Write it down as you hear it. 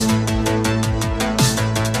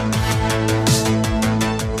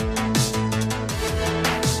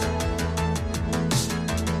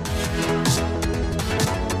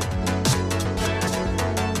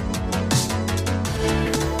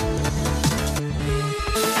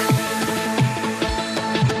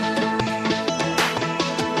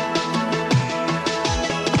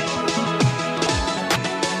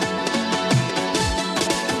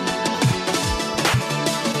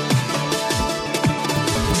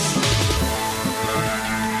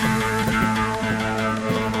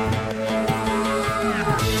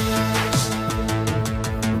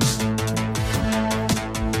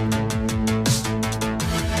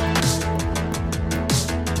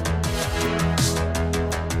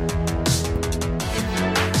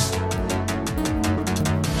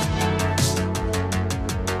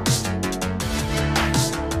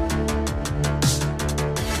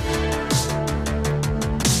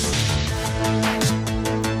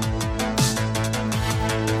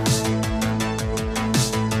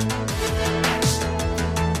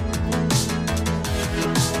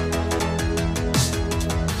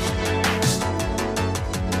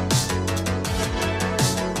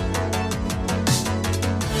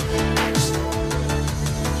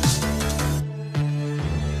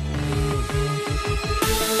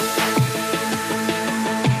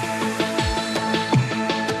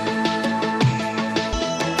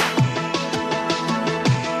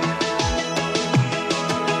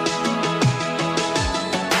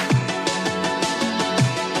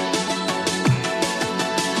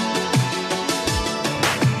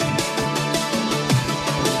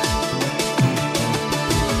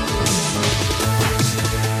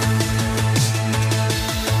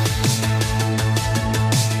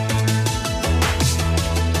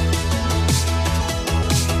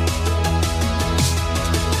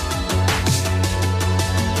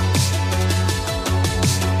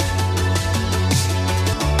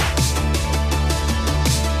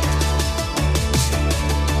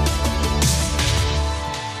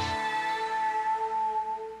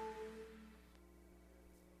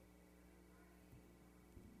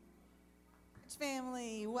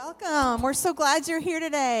Family, welcome. We're so glad you're here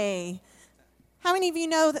today. How many of you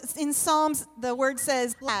know that in Psalms the word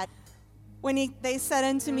says, glad? When they said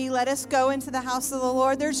unto me, let us go into the house of the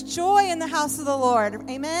Lord. There's joy in the house of the Lord.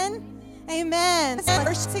 Amen? Amen. Let's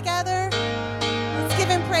worship together. Let's give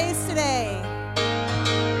him praise today.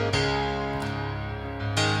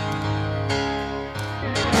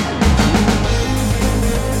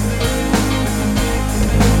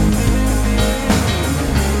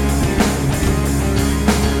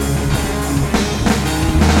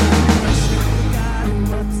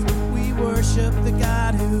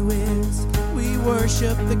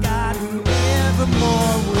 Worship the God who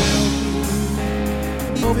evermore will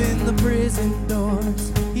be. He opened the prison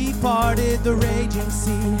doors. He parted the raging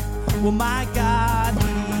sea. Well, my God, He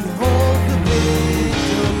holds the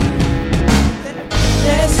victory.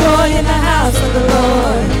 There's joy in the house of the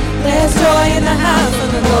Lord. There's joy in the house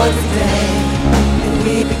of the Lord today. And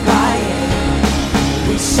we be quiet.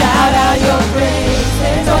 We shout out your praise.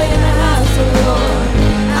 There's joy in the house of the Lord.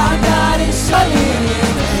 Our God is surely in His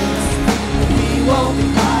place. We won't be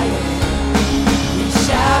quiet. We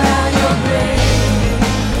shout out your praise.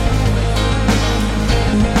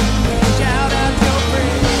 We shout out your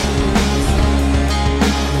praise.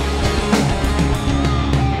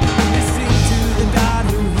 We sing to the God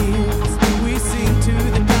who heals. We sing to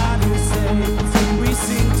the God who saves. We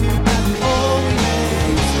sing to God who always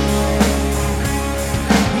makes a way.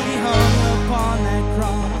 He hung upon that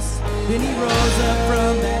cross, then He rose up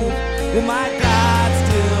from that. And my God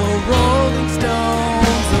still rolling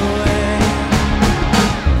stones away.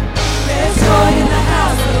 There's joy in the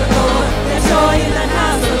house of the Lord. There's joy in the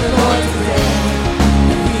house of the Lord today.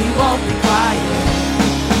 And we won't be quiet.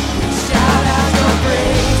 We shout out your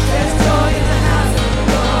praise. There's joy in the house of the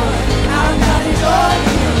Lord. Our God is joy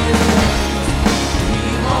in His place.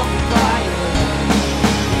 We won't be quiet.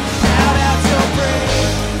 We shout out your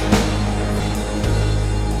praise.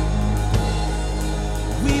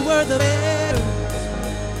 We were the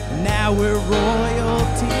now we're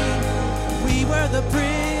royalty. We were the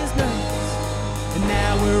prisoners, and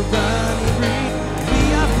now we're running free. We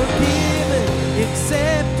are forgiven,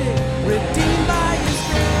 accepted, redeemed by His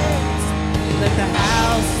grace. Let the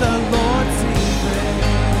house of the Lord sing praise.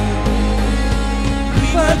 We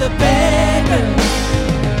were the beggars,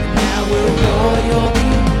 now we're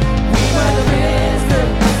royalty. We were the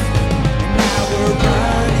prisoners, and now we're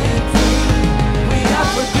running free. We are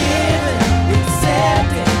forgiven,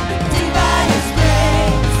 accepted.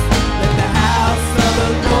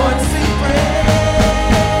 Lord, sing praise.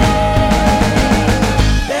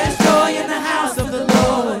 There's joy in the house of the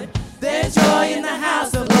Lord. There's joy in the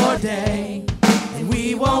house of the Lord day. And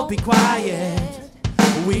we won't be quiet.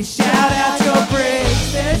 We shout out your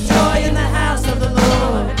praise. There's joy in the house of the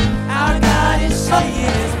Lord. Our God is surely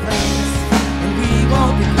in His place. And we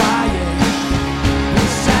won't be quiet. We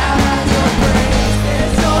shout out your praise.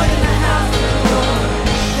 There's joy in the house of the Lord.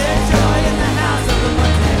 There's joy in the house of the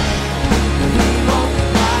Lord day. And we won't be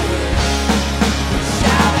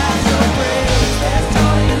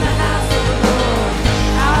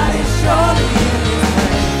surely in His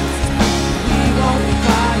place. We won't be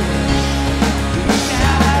quiet. We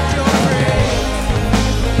shout out your praise.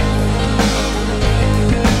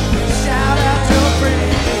 We shout out your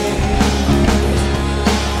praise.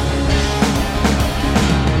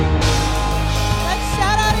 Let's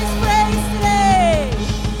shout out His praise today.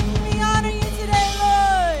 We honor you today,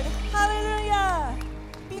 Lord. Hallelujah.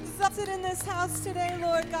 Be exalted in this house today,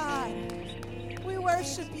 Lord God. We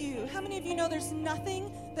worship you. How many of you know there's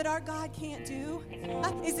nothing that our God can't do?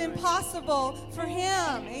 That is impossible for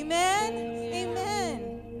Him. Amen?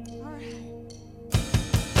 Amen. All right.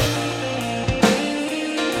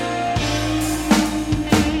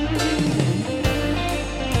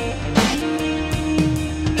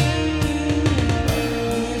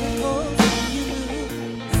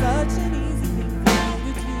 Such an easy thing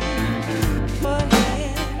to do. Your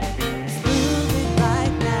hand is moving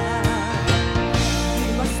right now.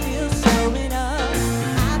 You are still showing up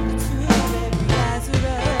at the tomb of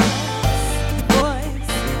Lazarus. Your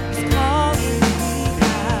voice is calling me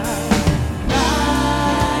out.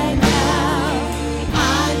 Right now, I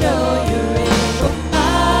know you're able.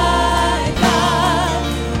 My God,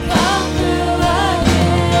 come through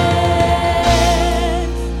again.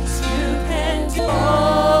 'Cause you can do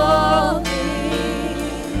all things.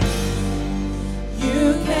 You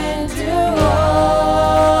can do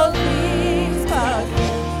all things but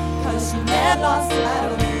fail. 'Cause you never lost a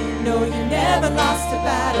battle. No, you never lost a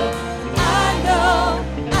battle. I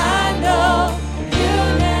know you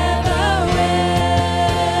never will.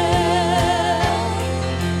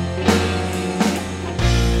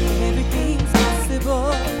 Everything's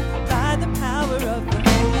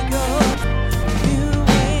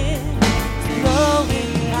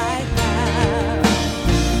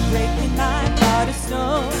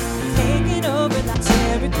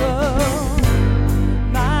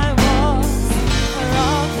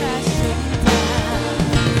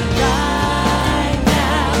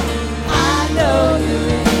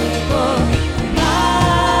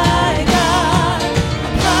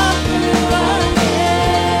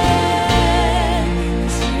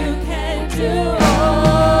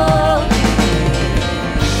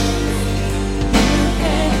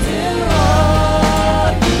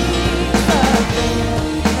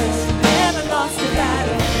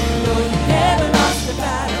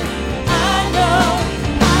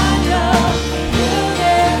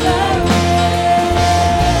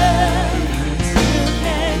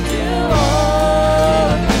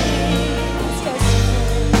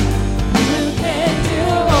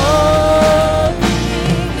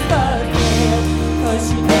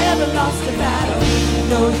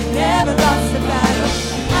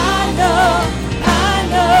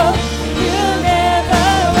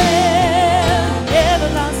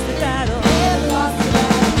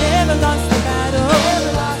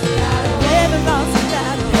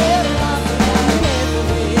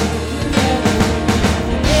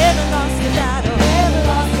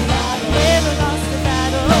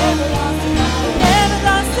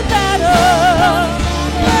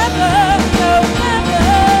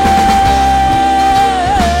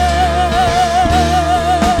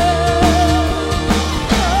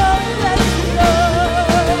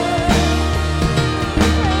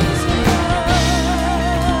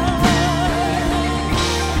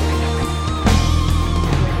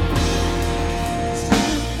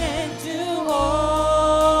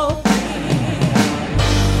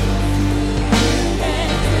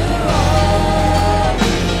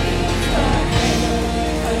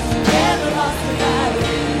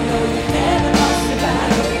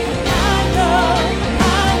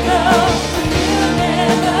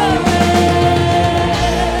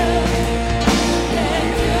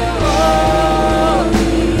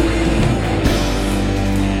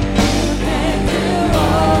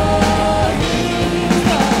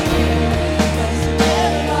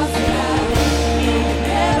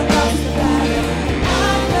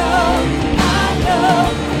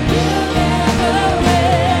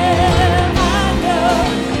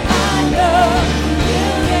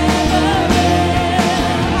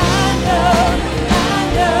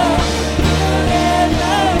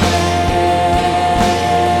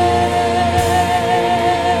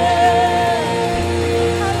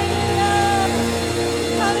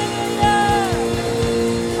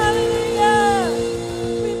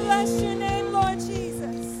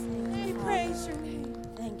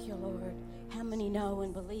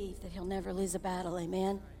that he'll never lose a battle,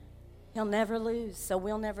 amen? He'll never lose, so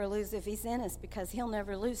we'll never lose if he's in us, because he'll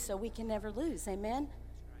never lose, so we can never lose, amen?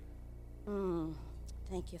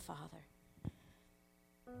 Thank you, Father.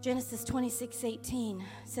 Genesis 26:18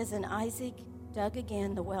 says, and Isaac dug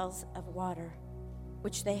again the wells of water,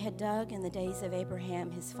 which they had dug in the days of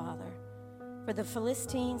Abraham his father. For the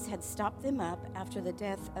Philistines had stopped them up after the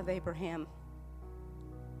death of Abraham.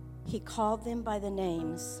 He called them by the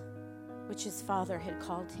names which his father had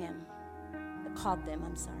called them.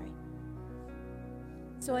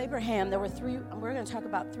 So Abraham, there were three, we're going to talk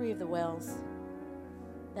about three of the wells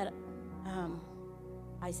that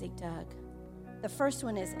Isaac dug. The first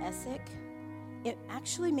one is Esek. It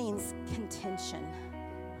actually means contention.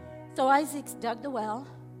 So Isaac dug the well,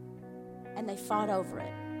 and they fought over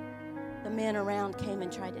it. The men around came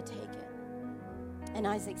and tried to take it. And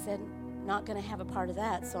Isaac said, not going to have a part of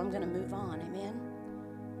that, so I'm going to move on, amen?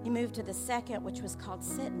 He moved to the second, which was called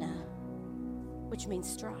Sitnah, which means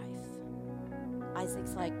strife.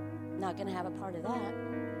 Isaac's like, not going to have a part of that,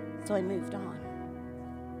 so he moved on.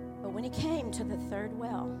 But when he came to the third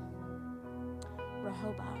well,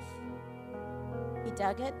 Rehoboth, he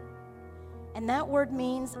dug it, and that word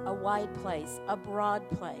means a wide place, a broad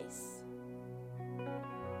place.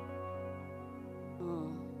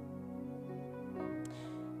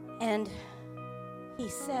 And he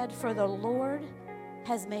said, for the Lord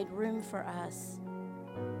has made room for us,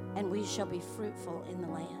 and we shall be fruitful in the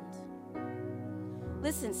land.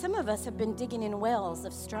 Listen, some of us have been digging in wells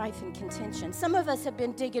of strife and contention. Some of us have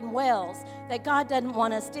been digging wells that God doesn't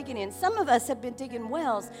want us digging in. Some of us have been digging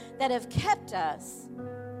wells that have kept us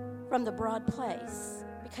from the broad place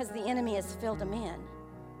because the enemy has filled them in.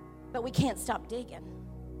 But we can't stop digging.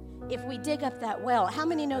 If we dig up that well, how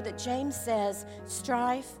many know that James says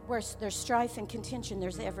strife, where there's strife and contention,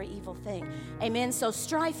 there's every evil thing? Amen. So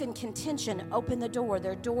strife and contention open the door.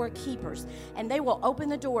 They're doorkeepers, and they will open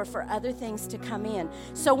the door for other things to come in.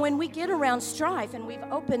 So when we get around strife and we've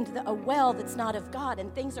opened a well that's not of God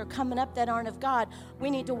and things are coming up that aren't of God,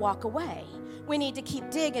 we need to walk away. We need to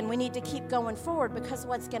keep digging. We need to keep going forward, because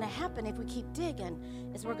what's going to happen if we keep digging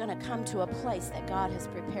is we're going to come to a place that God has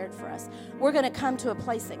prepared for us. We're going to come to a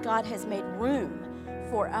place that God has made room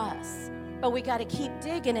for us. But we got to keep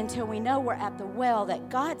digging until we know we're at the well that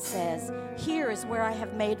God says, here is where I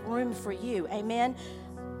have made room for you. Amen.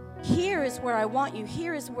 Here is where I want you.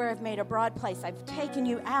 Here is where I've made a broad place. I've taken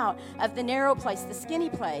you out of the narrow place, the skinny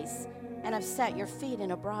place, and I've set your feet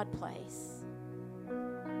in a broad place.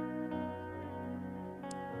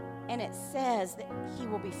 And it says that he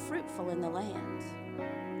will be fruitful in the land.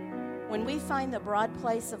 When we find the broad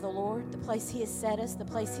place of the Lord, the place he has set us, the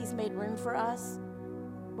place he's made room for us,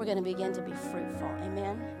 we're going to begin to be fruitful.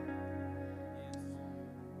 Amen?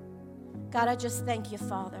 God, I just thank you,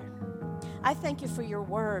 Father. I thank you for your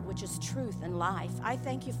word, which is truth and life. I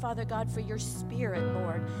thank you, Father God, for your spirit,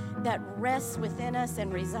 Lord, that rests within us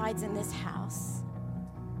and resides in this house.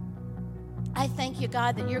 I thank you,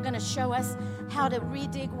 God, that you're going to show us how to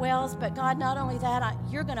redig wells, but God, not only that,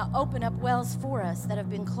 you're going to open up wells for us that have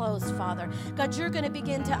been closed, Father. God, you're going to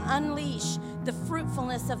begin to unleash the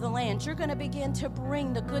fruitfulness of the land. You're going to begin to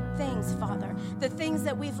bring the good things, Father, the things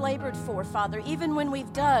that we've labored for, Father, even when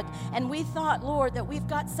we've dug and we thought, Lord, that we've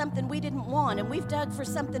got something we didn't want and we've dug for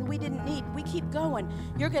something we didn't need. We keep going.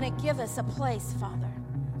 You're going to give us a place, Father.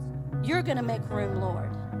 You're going to make room,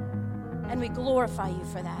 Lord, and we glorify you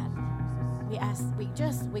for that.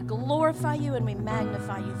 We glorify you and we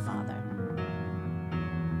magnify you, Father.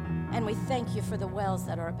 And we thank you for the wells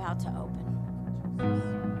that are about to open.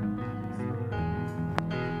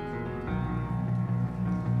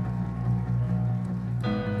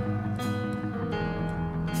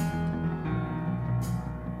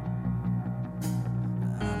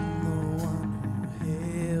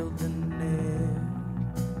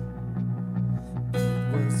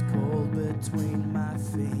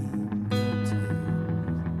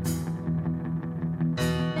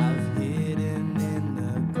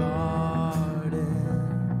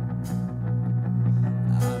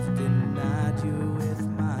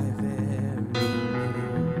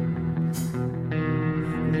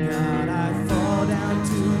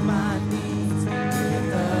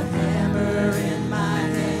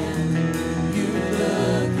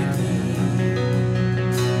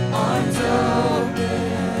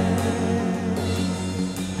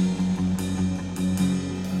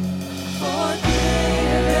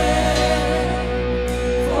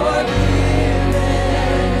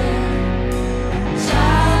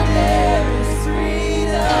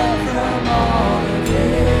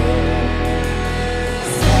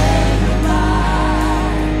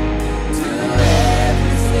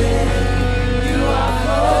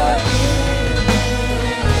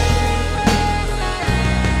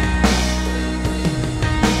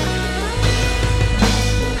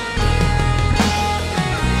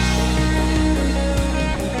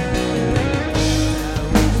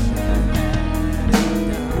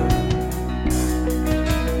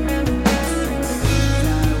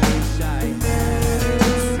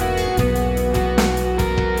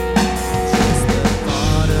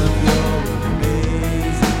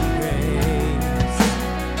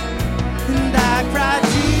 I cry,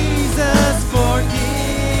 Jesus,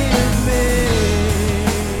 forgive me.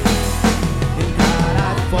 And God,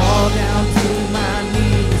 I fall down to my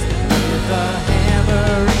knees with a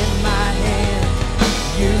hammer in my hand.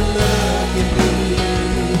 You look at me,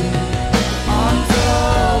 arms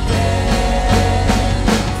open,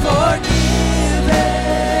 forgiven,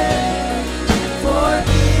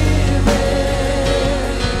 forgiven.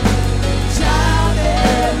 Child,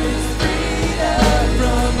 there is freedom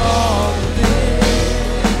from all of it.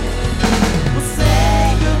 We'll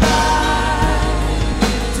say goodbye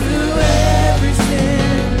to every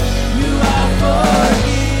sin. You are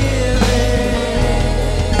forgiven.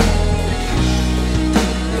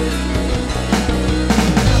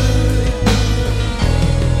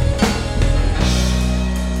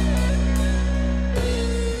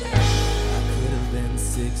 I could have been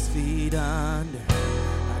 6 feet under.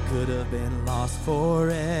 I could have been lost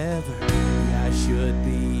forever. Yeah, I should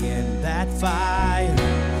be in that fire,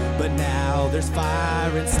 but now there's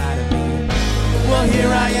fire inside of me. Well, here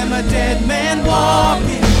I am, a dead man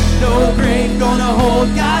walking. No grave gonna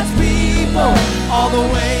hold God's people. All the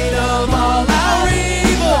weight of all our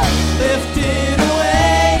evil lifted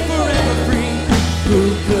away, forever free.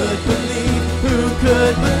 Who could believe? Who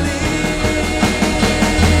could believe?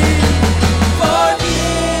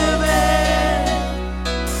 Forgiven,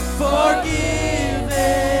 forgiven.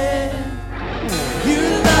 You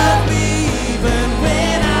love me even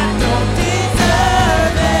when I don't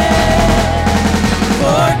deserve it.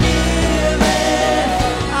 Forgiven,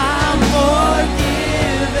 I'm forgiven.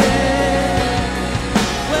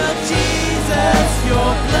 Well, Jesus,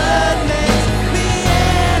 your blood makes me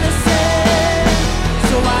innocent.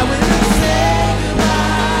 So I will say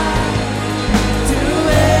goodbye to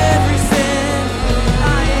every sin.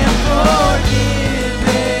 I am forgiven.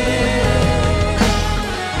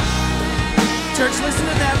 Church, listen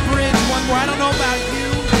to that bridge one more. I don't know about you.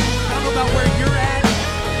 I don't know about where you're at.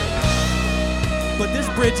 But this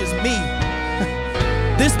bridge is me.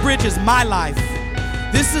 This bridge is my life.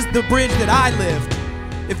 This is the bridge that I lived.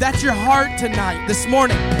 If that's your heart tonight, this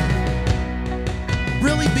morning,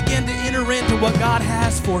 really begin to enter into what God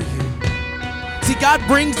has for you. See, God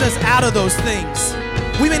brings us out of those things.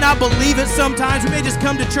 We may not believe it sometimes. We may just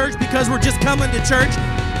come to church because we're just coming to church.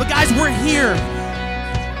 But guys, we're here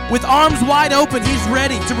with arms wide open. He's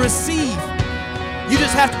ready to receive. You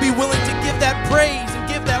just have to be willing to give that praise and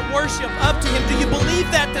give that worship up to Him. Do you believe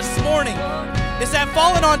that this morning? Is that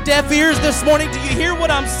falling on deaf ears this morning? Do you hear what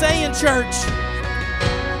I'm saying, church?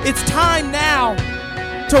 It's time now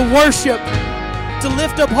to worship, to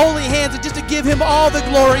lift up holy hands, and just to give Him all the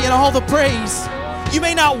glory and all the praise. You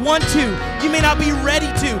may not want to. You may not be ready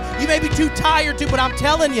to. You may be too tired to, but I'm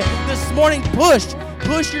telling you, this morning, push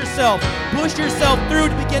yourself through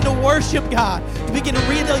to begin to worship God, to begin to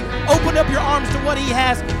really open up your arms to what He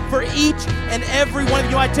has for each and every one of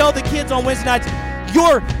you. I tell the kids on Wednesday nights,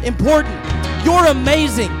 you're important, you're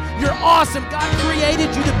amazing, you're awesome. God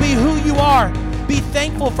created you to be who you are. Be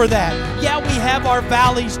thankful for that. Yeah, we have our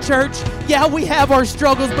valleys, church. Yeah, we have our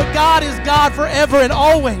struggles, but God is God forever and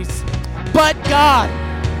always. But God,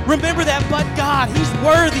 remember that, but God, He's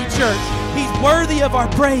worthy, church. He's worthy of our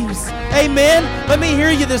praise. Amen. Let me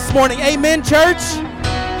hear you this morning. Amen, church.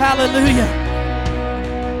 Hallelujah.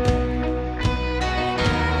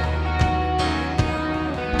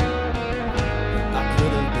 I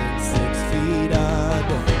could have been 6 feet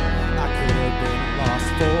under. I could have been lost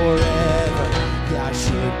forever. Yeah, I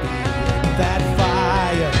should be in that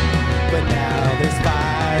fire, but now there's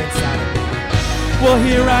fire inside of me. Well,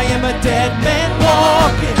 here I am, a dead man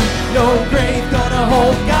walking. No grave gonna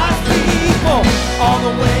hold God's people. All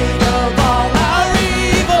the weight of all our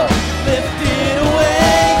evil lifted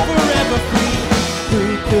away, forever free. Who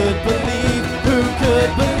could believe? Who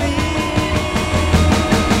could believe?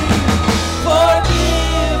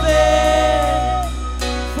 Forgiven,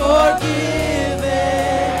 forgiven.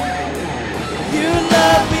 You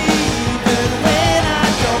love me even when I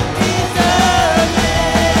don't deserve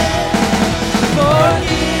it.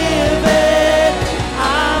 Forgiven,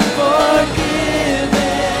 I'm forgiven.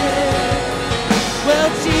 Well,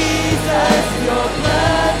 Jesus.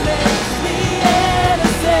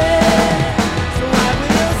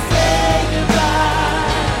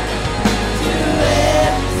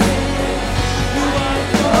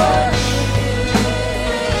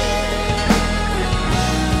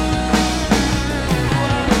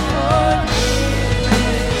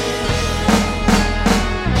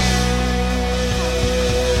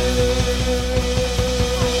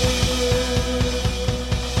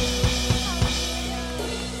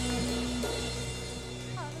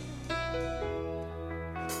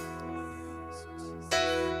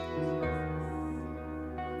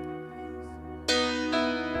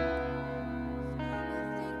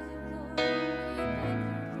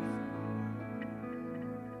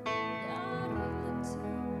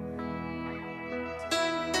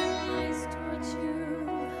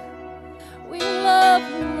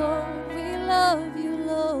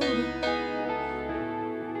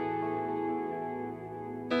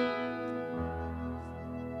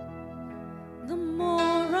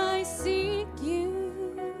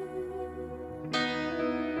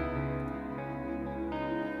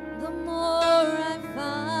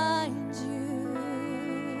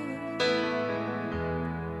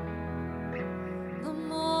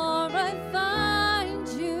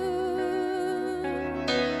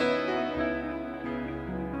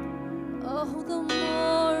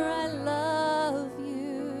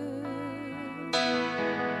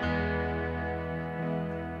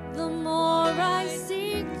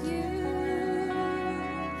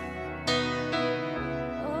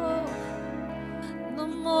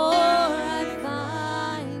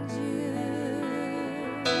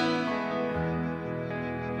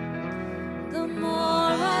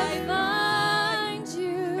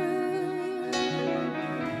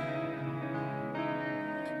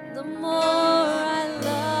 the more I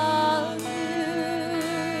love you.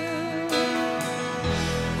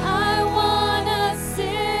 I wanna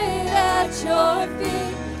sit at your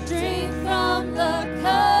feet, drink from the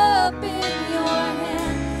cup in your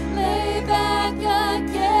hand, lay back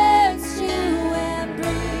against you and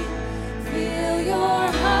breathe, feel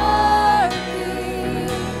your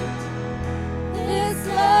heartbeat. This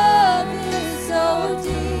love is so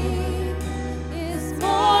deep, it's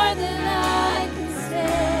more than I can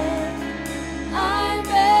stand. I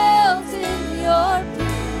melt in your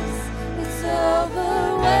peace, it's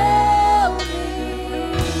overwhelming.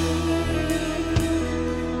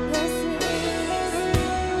 Yes, it is.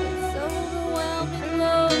 It's overwhelming,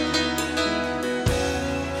 Lord.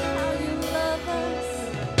 How you love us.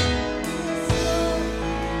 Yes, Lord.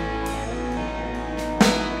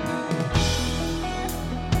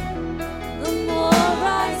 The more I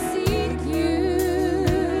seek you,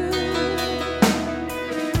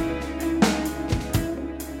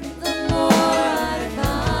 the more I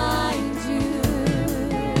find you.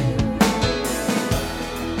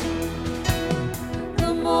 The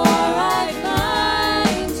more I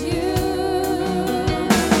find you,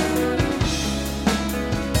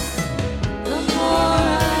 the more I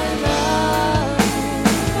love you.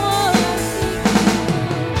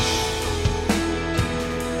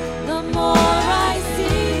 The more I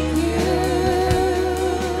seek you,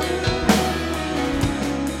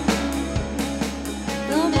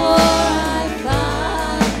 the more I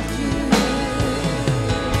find you.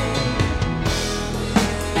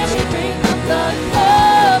 As you bring up the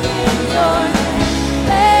love in your hand,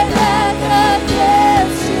 lay back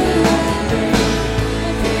against you and breathe,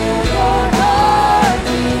 and feel your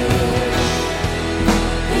heartbeat.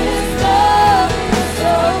 This love is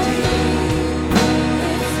so deep,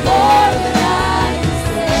 it's more than I can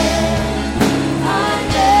stand. I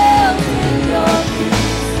melt in your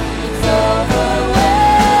peace, it's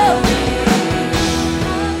overwhelming. I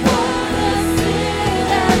wanna sit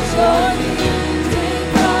at your feet, drink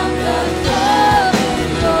from the cup in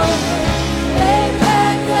your hand, lay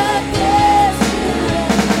back against you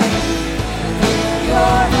and feel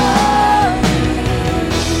your heartbeat.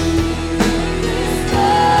 This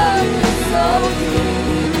love is so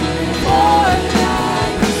deep, more than I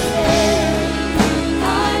can stand. I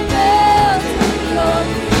melt in your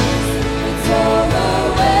peace, it's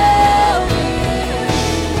overwhelming.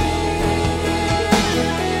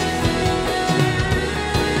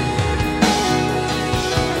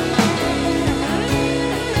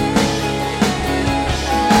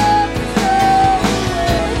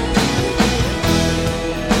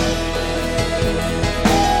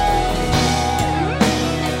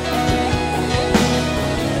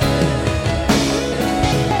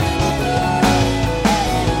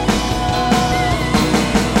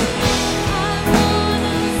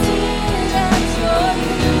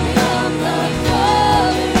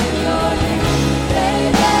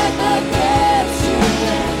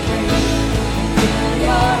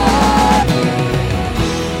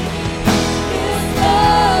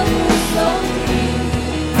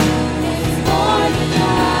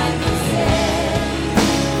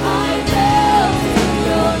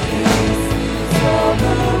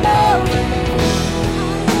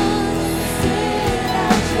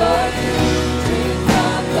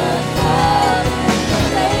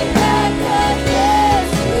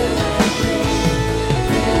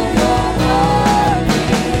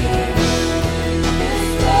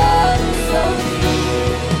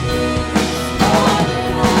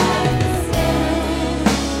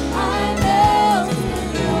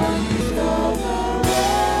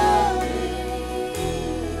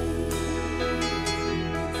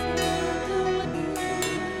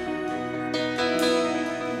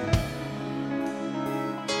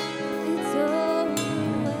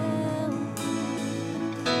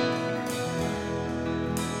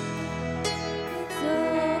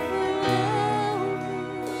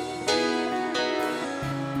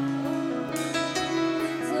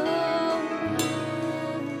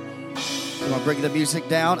 Come on, bring the music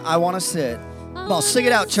down. I want to sit. Come on, sing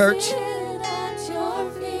it out, church.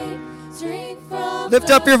 Lift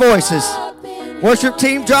up your voices. Worship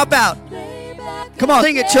team, drop out. Come on,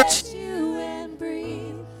 sing it, church.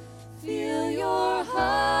 Feel your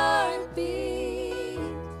heartbeat.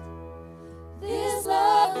 This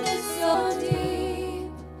love is so deep,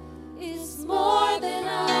 it's more than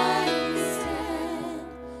I can stand.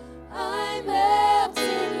 I melt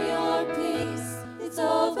in your peace, it's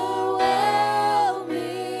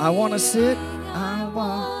overwhelming. I want to sit.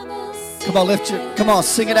 Come on, lift your. Come on,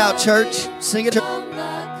 sing it out, church. Sing it.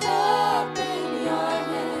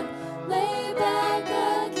 Lay back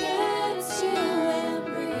against you and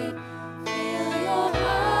breathe.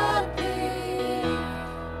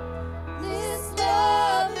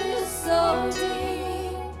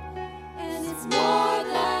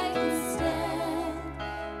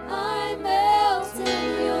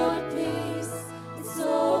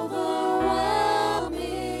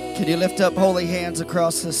 Can you lift up holy hands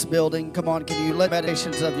across this building? Come on, can you let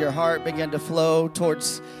meditations of your heart begin to flow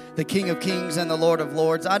towards the King of Kings and the Lord of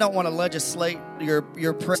Lords? I don't want to legislate your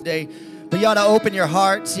prayer today, but you ought to open your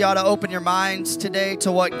hearts, you ought to open your minds today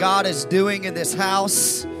to what God is doing in this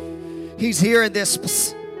house. He's here in this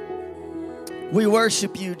place. We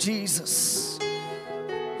worship you, Jesus.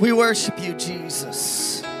 We worship you,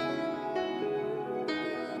 Jesus.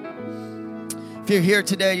 If you're here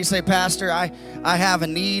today, you say, Pastor, I have a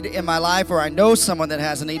need in my life, or I know someone that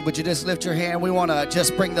has a need, would you just lift your hand? We want to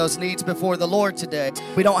just bring those needs before the Lord today.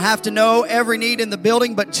 We don't have to know every need in the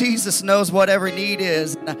building, but Jesus knows what every need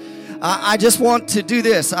is. I just want to do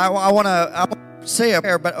this. I want to say a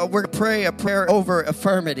prayer, but we're going to pray a prayer over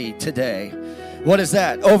infirmity today. What is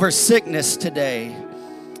that? Over sickness today.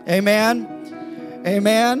 Amen.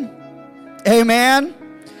 Amen. Amen.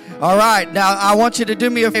 All right, now I want you to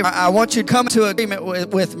do me a favor. I want you to come into agreement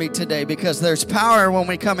with me today, because there's power when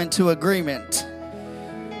we come into agreement.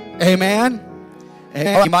 Amen?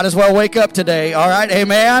 Amen. You might as well wake up today, all right?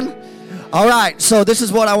 Amen? All right, so this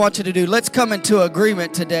is what I want you to do. Let's come into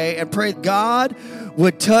agreement today and pray God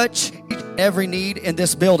would touch every need in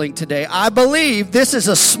this building today. I believe this is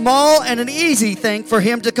a small and an easy thing for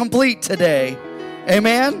Him to complete today.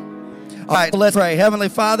 Amen? All right, let's pray. Heavenly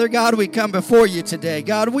Father, God, we come before you today.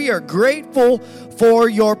 God, we are grateful for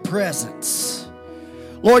your presence.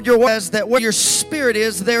 Lord, your word says that where your spirit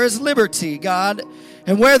is, there is liberty, God.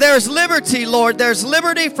 And where there's liberty, Lord, there's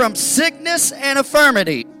liberty from sickness and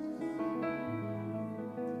infirmity.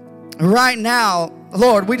 Right now,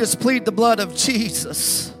 Lord, we just plead the blood of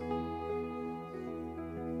Jesus,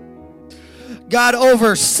 God,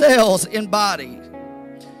 over cells in body.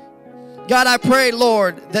 God, I pray,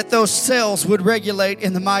 Lord, that those cells would regulate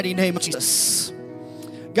in the mighty name of Jesus.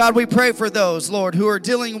 God, we pray for those, Lord, who are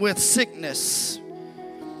dealing with sickness.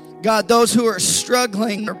 God, those who are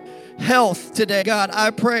struggling with health today. God,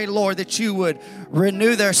 I pray, Lord, that you would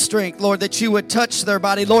renew their strength. Lord, that you would touch their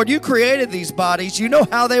body. Lord, you created these bodies. You know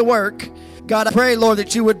how they work. God, I pray, Lord,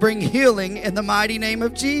 that you would bring healing in the mighty name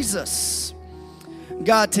of Jesus.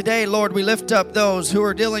 God, today, Lord, we lift up those who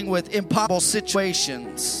are dealing with impossible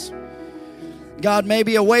situations. God,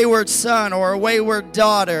 maybe a wayward son or a wayward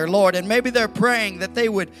daughter, Lord, and maybe they're praying that they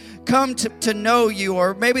would come to know you,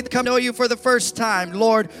 or maybe they come to know you for the first time.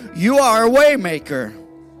 Lord, you are a way maker.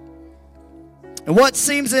 And what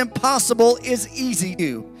seems impossible is easy to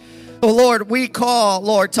you. Oh, Lord, we call,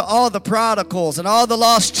 Lord, to all the prodigals and all the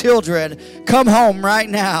lost children, come home right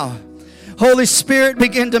now. Holy Spirit,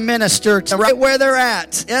 begin to minister to right where they're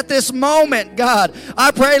at this moment, God. I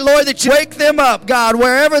pray, Lord, that you wake them up, God,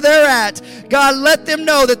 wherever they're at. God, let them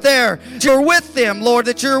know that you're with them, Lord,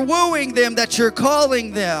 that you're wooing them, that you're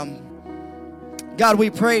calling them. God, we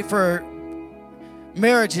pray for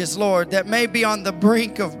marriages, Lord, that may be on the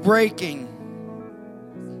brink of breaking.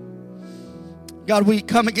 God, we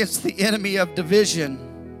come against the enemy of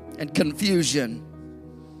division and confusion.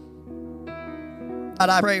 God,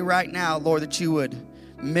 I pray right now, Lord, that you would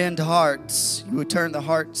mend hearts. You would turn the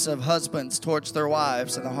hearts of husbands towards their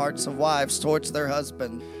wives and the hearts of wives towards their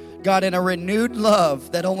husband. God, in a renewed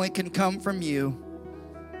love that only can come from you.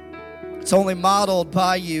 It's only modeled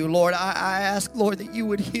by you, Lord. I ask, Lord, that you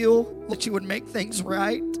would heal, that you would make things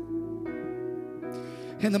right.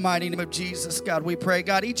 In the mighty name of Jesus, God, we pray,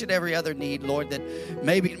 God, each and every other need, Lord, that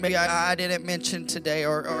maybe I didn't mention today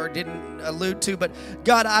or didn't allude to, but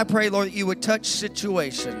God, I pray, Lord, that you would touch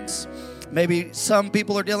situations. Maybe some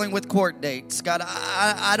people are dealing with court dates. God,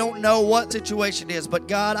 I don't know what situation is, but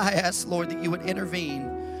God, I ask, Lord, that you would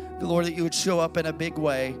intervene. Lord, that you would show up in a big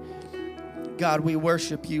way. God, we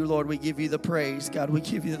worship you, Lord. We give you the praise. God, we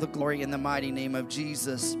give you the glory in the mighty name of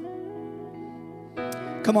Jesus.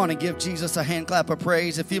 Come on and give Jesus a hand clap of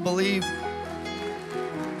praise if you believe.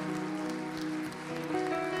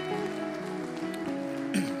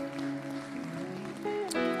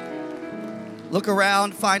 Look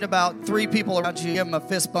around, find about 3 people around you, give them a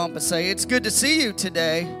fist bump and say, it's good to see you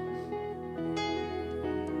today.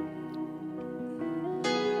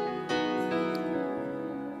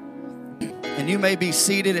 And you may be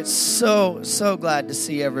seated. It's so glad to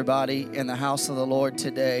see everybody in the house of the Lord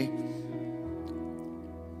today.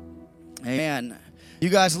 Amen. You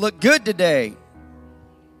guys look good today.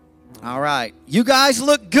 All right. You guys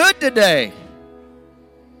look good today.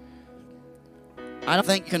 I don't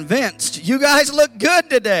think convinced. You guys look good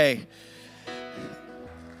today.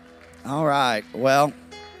 All right. Well,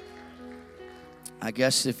 I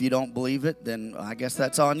guess if you don't believe it, then I guess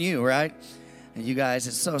that's on you, right? And you guys,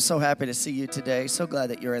 it's so happy to see you today. So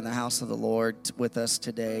glad that you're in the house of the Lord with us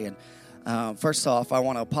today. And First off, I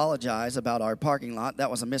want to apologize about our parking lot.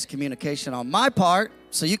 That was a miscommunication on my part.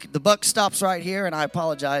 So the buck stops right here, and I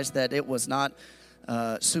apologize that it was not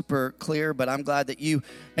super clear. But I'm glad that you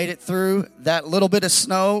made it through that little bit of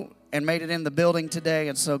snow and made it in the building today.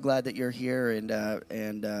 And so glad that you're here.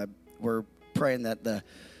 And we're praying that the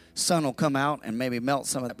sun will come out and maybe melt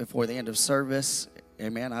some of that before the end of service.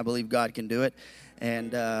 Amen. I believe God can do it.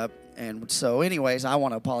 And so, anyways, I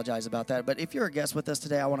want to apologize about that. But if you're a guest with us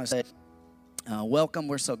today, I want to say welcome.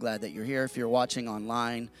 We're so glad that you're here. If you're watching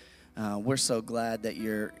online, we're so glad that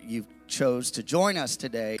you chose to join us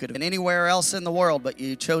today. Could have been anywhere else in the world, but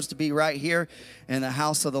you chose to be right here in the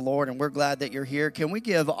house of the Lord, and we're glad that you're here. Can we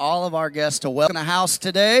give all of our guests a welcome to the house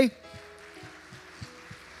today?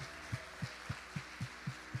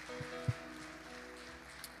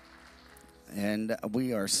 And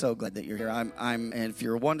we are so glad that you're here. And if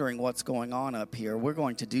you're wondering what's going on up here, we're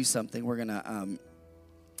going to do something. We're going to.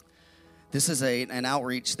 This is an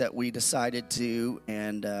outreach that we decided to,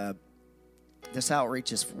 and this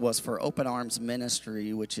outreach was for Open Arms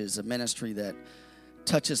Ministry, which is a ministry that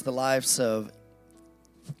touches the lives of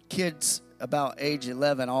kids about age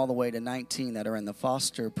 11 all the way to 19 that are in the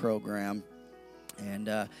foster program.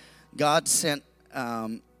 And God sent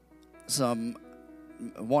some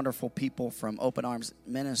wonderful people from Open Arms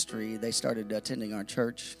Ministry. They started attending our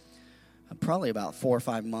church probably about 4 or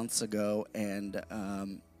 5 months ago, and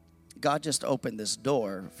God just opened this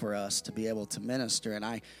door for us to be able to minister.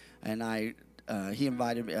 He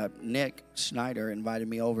invited me, Nick Schneider invited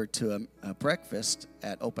me over to a breakfast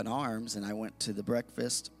at Open Arms, and I went to the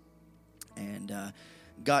breakfast and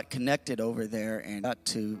got connected over there and got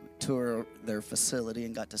to tour their facility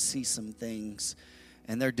and got to see some things.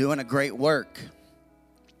 And they're doing a great work.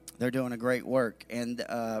 They're doing a great work. And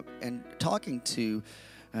talking to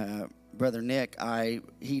Brother Nick,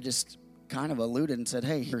 he just kind of alluded and said,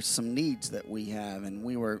 "Hey, here's some needs that we have," and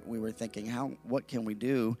we were thinking, what can we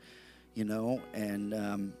do,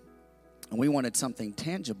 and we wanted something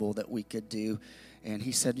tangible that we could do. And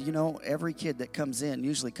he said, every kid that comes in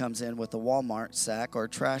usually comes in with a Walmart sack or a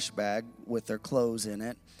trash bag with their clothes in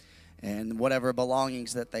it and whatever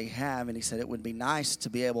belongings that they have. And he said it would be nice to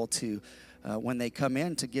be able to, when they come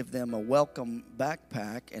in, to give them a welcome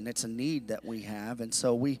backpack, and it's a need that we have. And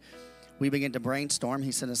so we began to brainstorm.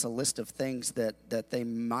 He sent us a list of things that they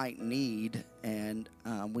might need, and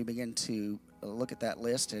we began to look at that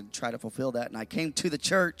list and try to fulfill that. And I came to the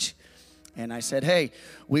church, and I said, "Hey,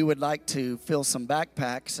 we would like to fill some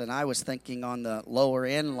backpacks." And I was thinking on the lower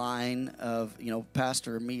end line of,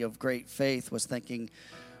 Pastor me of great faith was thinking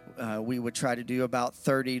we would try to do about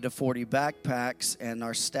 30 to 40 backpacks. And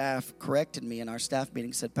our staff corrected me in our staff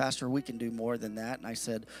meeting, said, "Pastor, we can do more than that." And I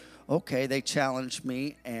said, "Okay." They challenged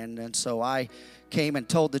me, and so I came and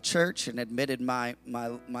told the church and admitted my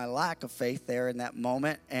lack of faith there in that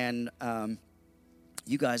moment. And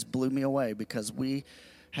you guys blew me away, because we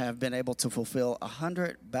have been able to fulfill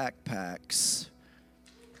 100 backpacks.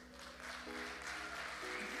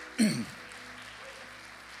 I'm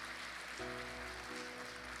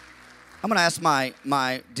going to ask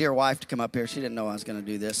my dear wife to come up here. She didn't know I was going to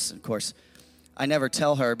do this. Of course, I never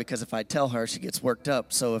tell her, because if I tell her, she gets worked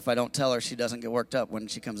up. So if I don't tell her, she doesn't get worked up when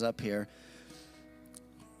she comes up here.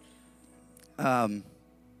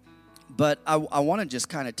 But I want to just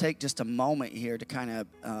kind of take just a moment here to kind of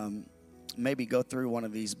maybe go through one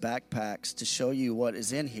of these backpacks to show you what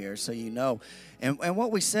is in here, so you know. And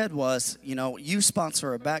what we said was, you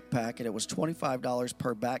sponsor a backpack, and it was $25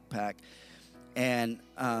 per backpack. And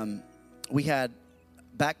we had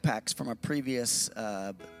backpacks from a previous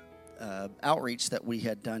outreach that we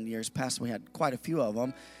had done years past. We had quite a few of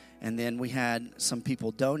them. And then we had some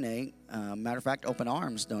people donate. Matter of fact, Open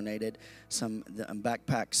Arms donated some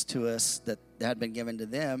backpacks to us that had been given to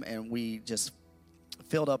them, and we just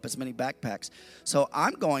filled up as many backpacks. So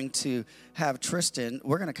I'm going to have Tristan,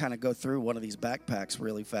 we're going to kind of go through one of these backpacks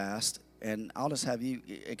really fast, and I'll just have you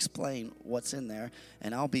explain what's in there,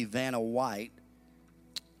 and I'll be Vanna White.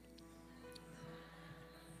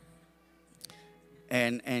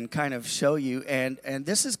 And kind of show you, and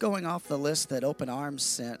this is going off the list that Open Arms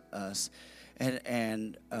sent us,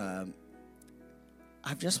 and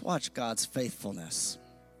I've just watched God's faithfulness.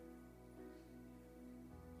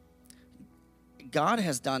 God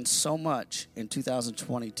has done so much in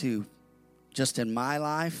 2022, just in my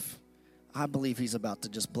life. I believe He's about to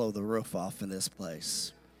just blow the roof off in this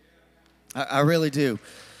place. I really do.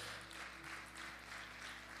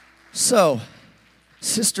 So,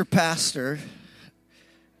 Sister Pastor,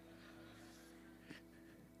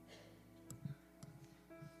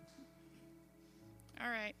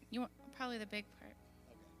 You want probably the big part.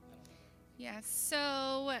 Yeah,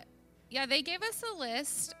 so yeah, they gave us a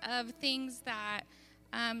list of things that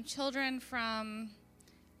children from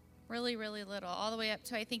really, really little, all the way up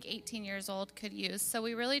to, I think, 18 years old could use. So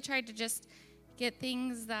we really tried to just get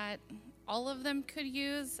things that all of them could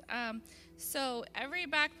use. So every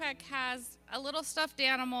backpack has a little stuffed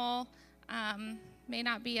animal. May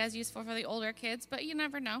not be as useful for the older kids, but you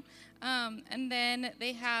never know. And then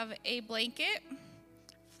they have a blanket,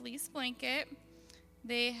 fleece blanket.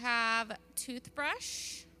 They have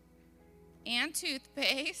toothbrush and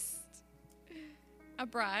toothpaste, a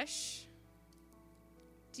brush,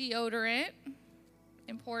 deodorant,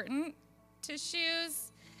 important,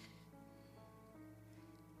 tissues,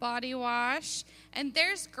 body wash, and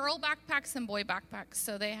there's girl backpacks and boy backpacks,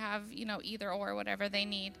 so they have, either or, whatever they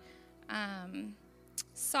need.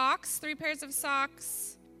 Socks, 3 pairs of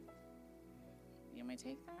socks. You want me to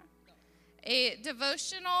take that? A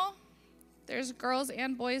devotional. There's girls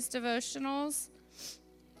and boys devotionals.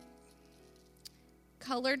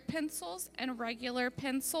 Colored pencils and regular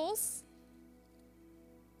pencils.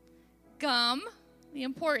 Gum, the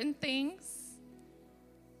important things.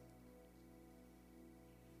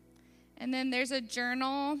 And then there's a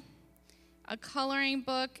journal, a coloring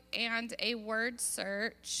book, and a word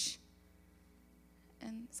search.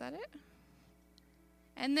 And is that it?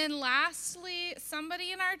 And then lastly,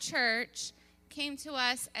 somebody in our church came to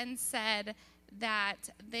us and said that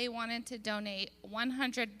they wanted to donate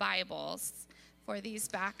 100 Bibles for these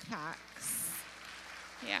backpacks.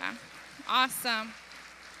 Yeah, awesome.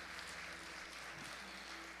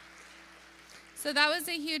 So that was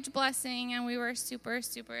a huge blessing, and we were super,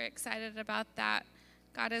 super excited about that.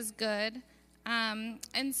 God is good. And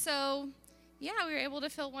so, yeah, we were able to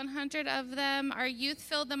fill 100 of them. Our youth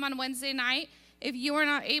filled them on Wednesday night. If you were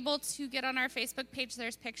not able to get on our Facebook page,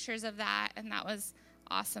 there's pictures of that, and that was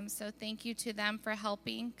awesome. So thank you to them for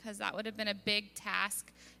helping, because that would have been a big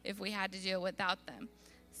task if we had to do it without them.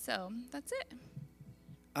 So that's it.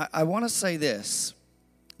 I want to say this.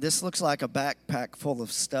 This looks like a backpack full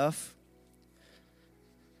of stuff,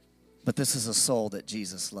 but this is a soul that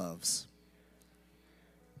Jesus loves.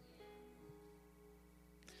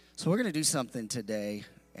 So we're going to do something today,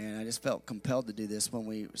 and I just felt compelled to do this when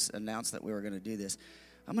we announced that we were going to do this.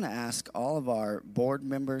 I'm going to ask all of our board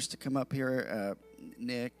members to come up here.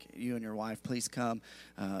 Nick, you and your wife, please come.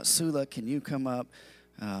 Sula, can you come up?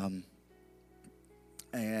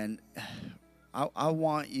 And I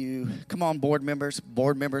want you, come on, board members'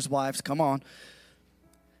 wives, come on.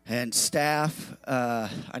 And staff,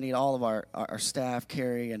 I need all of our staff,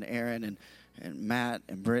 Carrie and Aaron and Matt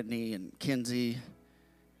and Brittany and Kinsey.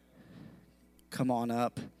 Come on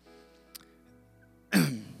up.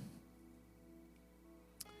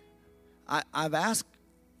 I've asked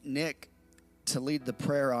Nick to lead the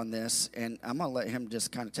prayer on this, and I'm going to let him just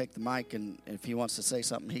kind of take the mic, and if he wants to say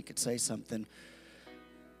something, he could say something.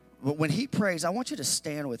 But when he prays, I want you to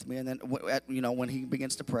stand with me, and then when he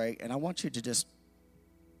begins to pray, and I want you to just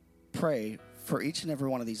pray for each and every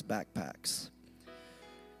one of these backpacks.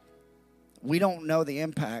 We don't know the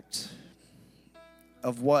impact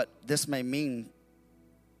of what this may mean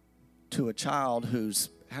to a child who's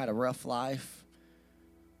had a rough life.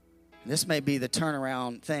 This may be the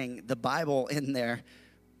turnaround thing. The Bible in there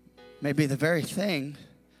may be the very thing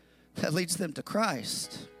that leads them to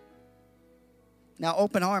Christ. Now,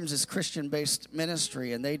 Open Arms is Christian-based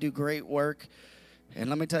ministry, and they do great work. And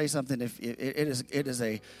let me tell you something, if it is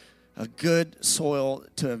a good soil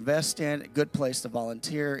to invest in, a good place to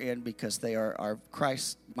volunteer in, because they are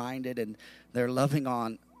Christ-minded and they're loving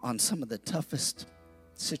on some of the toughest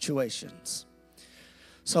situations.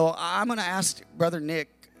 So I'm going to ask Brother Nick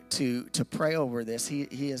to pray over this. He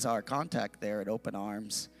is our contact there at Open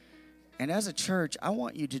Arms. And as a church, I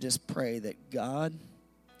want you to just pray that God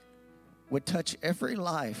would touch every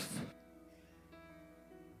life,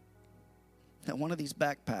 that one of these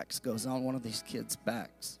backpacks goes on one of these kids'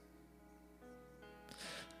 backs.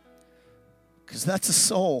 Because that's a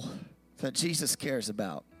soul that Jesus cares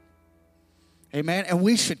about. Amen. And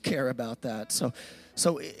we should care about that. So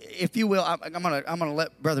if you will, I'm gonna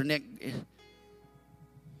let Brother Nick.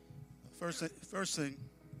 First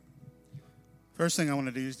thing I want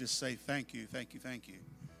to do is just say thank you. I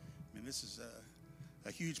mean, this is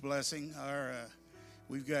a huge blessing.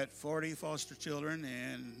 We've got 40 foster children,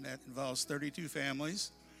 and that involves 32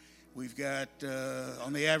 families. We've got,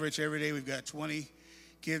 on the average, every day we've got 20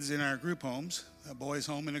 kids in our group homes, a boys'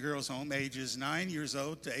 home and a girls' home, ages 9 years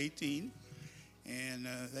old to 18. And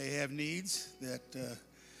they have needs that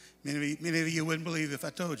many of you wouldn't believe if I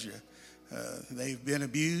told you. They've been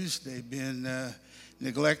abused. They've been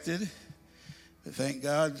neglected. But thank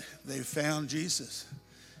God they've found Jesus.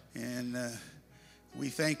 And we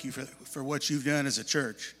thank you for what you've done as a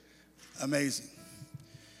church. Amazing.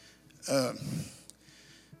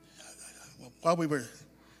 While we were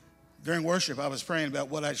during worship, I was praying about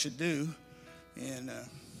what I should do. And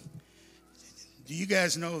do you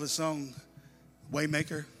guys know the song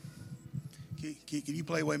Waymaker? Can you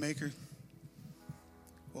play Waymaker?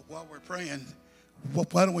 Well, while we're praying,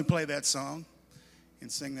 why don't we play that song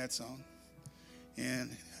and sing that song?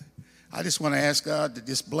 And I just want to ask God to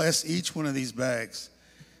just bless each one of these bags.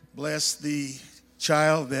 Bless the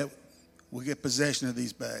child that will get possession of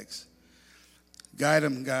these bags. Guide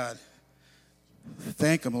them, God.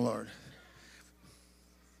 Thank them, Lord.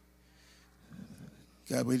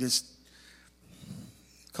 God, we just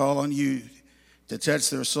call on you to touch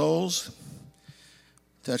their souls,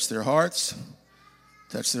 touch their hearts,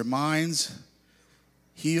 touch their minds,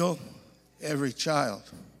 heal every child.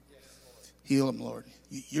 Heal them, Lord.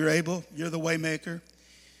 You're able. You're the way maker.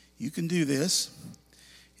 You can do this.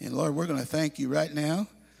 And, Lord, we're going to thank you right now.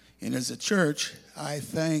 And as a church, I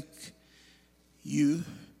thank you.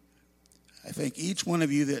 I thank each one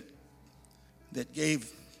of you that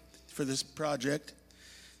gave for this project.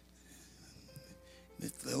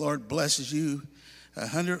 That the Lord blesses you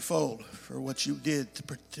 100-fold for what you did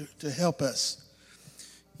to help us.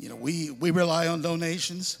 You know, we rely on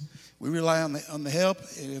donations. We rely on the help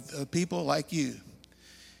of people like you.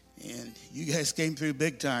 And you guys came through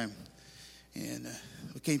big time. And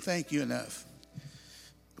we can't thank you enough.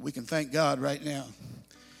 But we can thank God right now.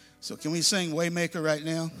 So can we sing Waymaker right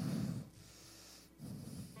now?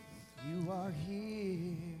 You are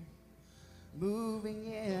here, moving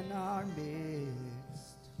in our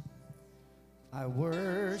midst. I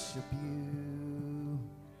worship you.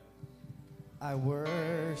 I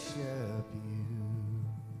worship you.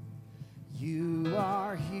 You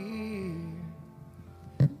are here.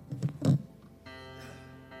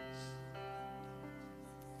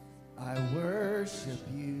 I worship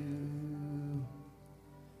you.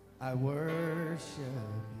 I worship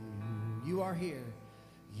you. You are here.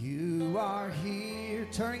 You are here,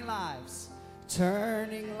 turning lives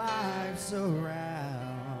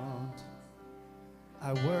around.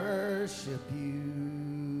 I worship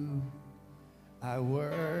you. I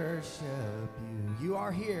worship you. You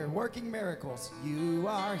are here, working miracles. You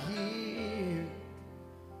are here,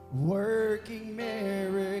 working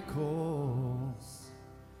miracles.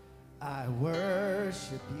 I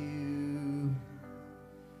worship you.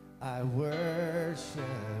 I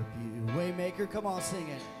worship you. Waymaker, come on, sing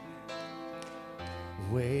it.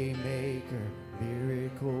 Waymaker,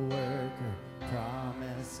 miracle worker,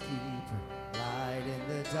 promise keeper, light in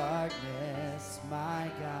the darkness, my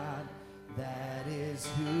God, that is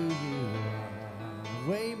who you are.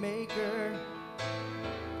 Waymaker,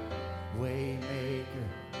 waymaker,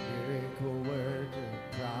 miracle worker,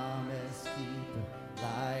 promise keeper,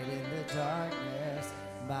 light in the darkness,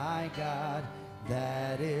 my God,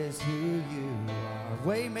 that is who you are.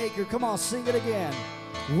 Waymaker, come on, sing it again.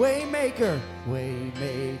 Waymaker,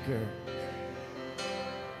 waymaker.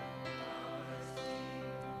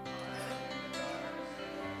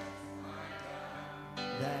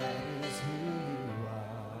 That is who you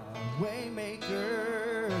are.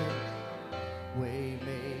 Waymaker,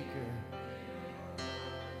 waymaker.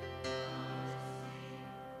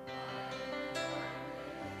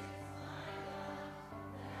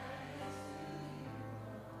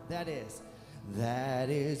 That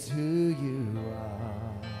is who you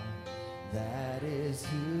are. That is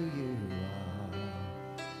who you are.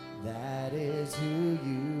 That is who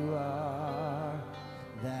you are.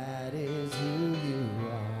 That is who you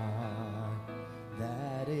are.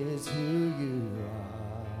 That is who you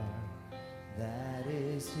are. That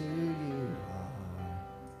is who you are.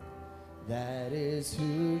 That is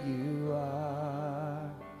who you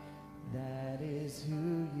are. That is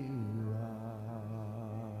who you are.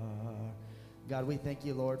 God, we thank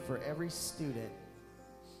you, Lord, for every student,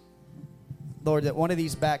 Lord, that one of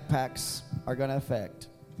these backpacks are going to affect.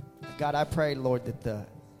 God, I pray, Lord, that the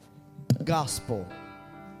gospel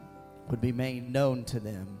would be made known to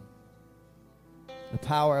them. The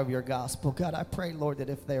power of your gospel. God, I pray, Lord, that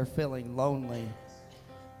if they're feeling lonely,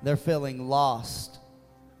 they're feeling lost,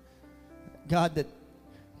 God, that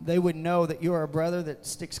they would know that you're a brother that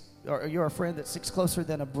sticks, or you're a friend that sticks closer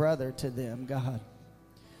than a brother to them, God.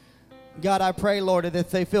 God, I pray, Lord, that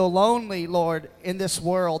if they feel lonely, Lord, in this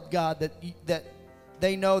world, God, that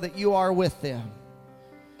they know that you are with them.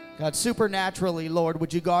 God, supernaturally, Lord,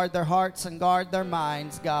 would you guard their hearts and guard their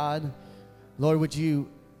minds, God. Lord, would you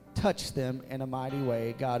touch them in a mighty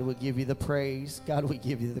way. God, we give you the praise. God, we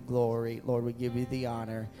give you the glory. Lord, we give you the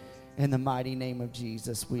honor. In the mighty name of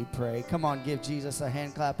Jesus, we pray. Come on, give Jesus a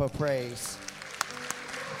hand clap of praise.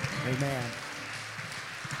 Amen.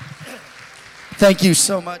 Thank you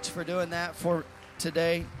so much for doing that for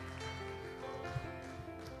today.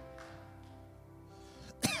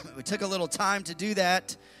 We took a little time to do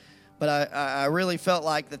that, but I really felt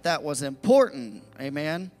like that was important.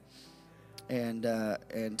 Amen.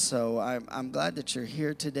 And so I'm glad that you're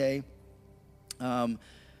here today.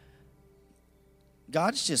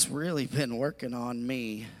 God's just really been working on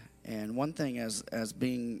me, and one thing as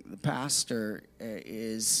being the pastor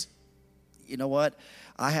is, you know what?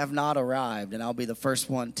 I have not arrived, and I'll be the first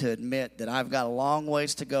one to admit that I've got a long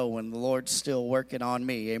ways to go when the Lord's still working on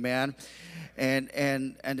me. Amen. And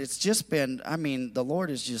it's just been, I mean, the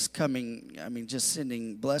Lord is just coming, I mean, just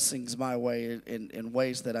sending blessings my way in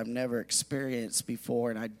ways that I've never experienced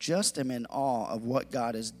before. And I just am in awe of what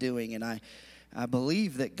God is doing. And I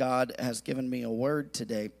believe that God has given me a word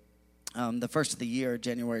today. The first of the year,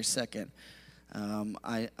 January 2nd,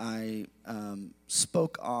 I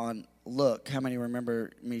spoke on look. How many remember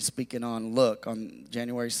me speaking on look? On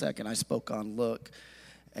January 2nd, I spoke on look.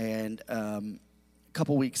 And a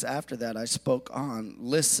couple weeks after that, I spoke on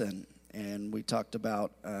listen. And we talked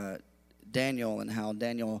about Daniel and how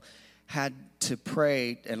Daniel had to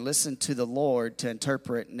pray and listen to the Lord to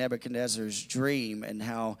interpret Nebuchadnezzar's dream, and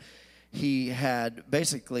how he had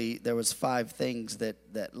basically, there was 5 things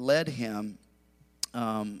that led him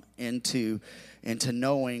into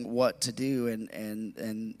knowing what to do,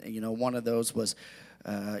 and you know, one of those was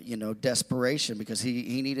desperation, because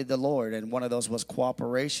he needed the Lord, and one of those was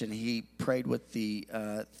cooperation. He prayed with the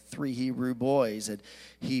 3 Hebrew boys, and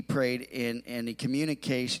he prayed in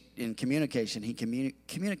communication. He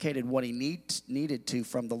communicated what he needed to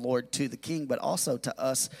from the Lord to the king, but also to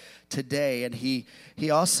us today. And he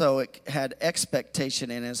also had expectation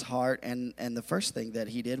in his heart, and the first thing that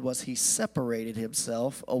he did was he separated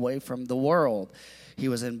himself away from the world. He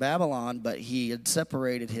was in Babylon, but he had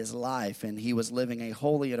separated his life, and he was living a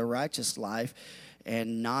holy and a righteous life,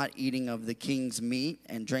 and not eating of the king's meat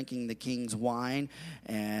and drinking the king's wine,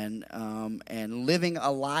 and living a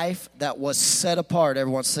life that was set apart.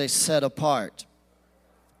 Everyone say set apart.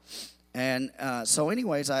 And so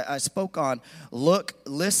anyways, I spoke on look,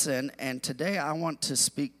 listen, and today I want to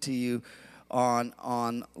speak to you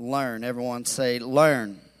on learn. Everyone say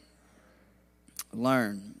learn.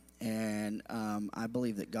 Learn. And I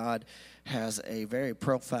believe that God has a very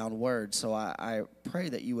profound word. So I pray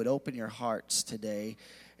that you would open your hearts today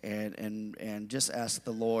and just ask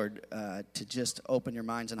the Lord to just open your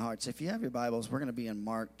minds and hearts. If you have your Bibles, we're going to be in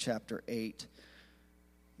Mark chapter 8.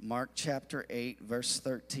 Mark chapter 8, verse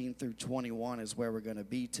 13 through 21 is where we're going to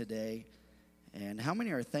be today. And how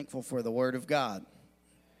many are thankful for the Word of God?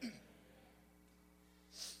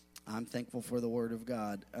 I'm thankful for the Word of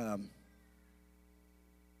God.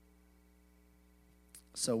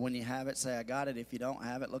 So when you have it, say, I got it. If you don't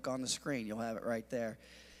have it, look on the screen. You'll have it right there.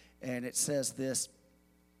 And it says this,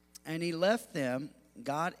 and he left them,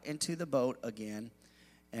 got into the boat again,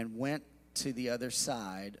 and went to the other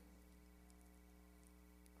side.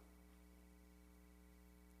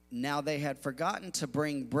 Now they had forgotten to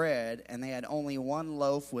bring bread, and they had only 1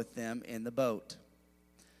 loaf with them in the boat.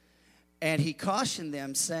 And he cautioned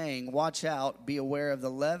them, saying, watch out, be aware of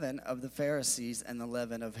the leaven of the Pharisees and the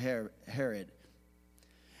leaven of Herod.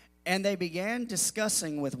 And they began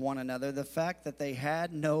discussing with one another the fact that they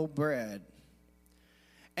had no bread.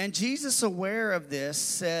 And Jesus, aware of this,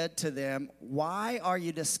 said to them, why are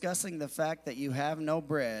you discussing the fact that you have no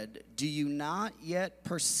bread? Do you not yet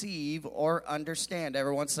perceive or understand?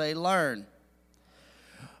 Everyone say, learn.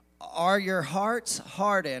 Are your hearts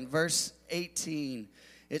hardened? Verse 18,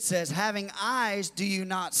 it says, having eyes, do you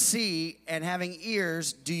not see? And having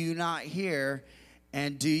ears, do you not hear?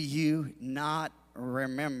 And do you not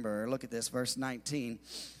remember? Look at this, verse 19.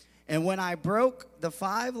 And when I broke the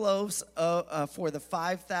 5 loaves for the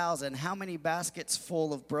 5,000, how many baskets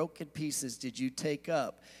full of broken pieces did you take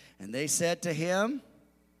up? And they said to him,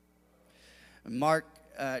 Mark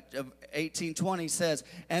 18:20 says,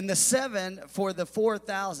 and the 7 for the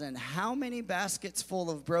 4,000, how many baskets full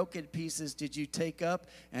of broken pieces did you take up?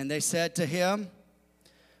 And they said to him,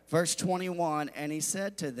 verse 21, and he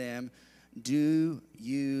said to them, do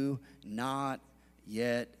you not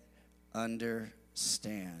yet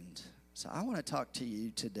understand? So I want to talk to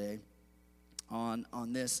you today on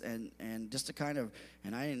this, and just to kind of,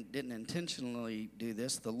 and I didn't intentionally do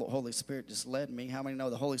this, the Holy Spirit just led me. How many know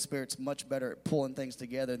the Holy Spirit's much better at pulling things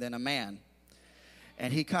together than a man?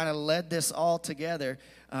 And he kind of led this all together.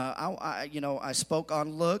 I spoke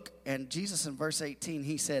on look, and Jesus in verse 18,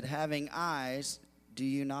 he said, having eyes, do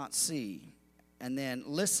you not see? And then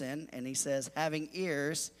listen, and he says, having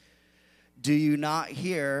ears, do you not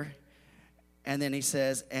hear? And then he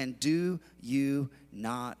says, and do you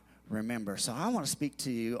not remember? So I want to speak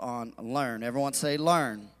to you on learn. Everyone say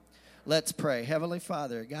learn. Let's pray. Heavenly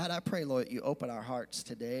Father, God, I pray, Lord, that you open our hearts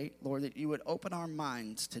today. Lord, that you would open our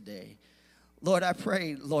minds today. Lord, I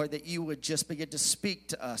pray, Lord, that you would just begin to speak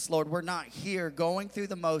to us. Lord, we're not here going through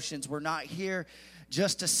the motions. We're not here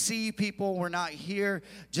just to see people. We're not here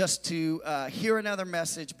just to hear another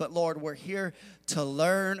message. But, Lord, we're here to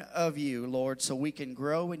learn of you, Lord, so we can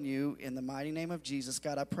grow in you in the mighty name of Jesus.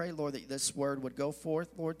 God, I pray, Lord, that this word would go forth,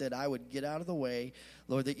 Lord, that I would get out of the way.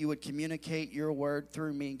 Lord, that you would communicate your word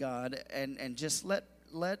through me, God, and just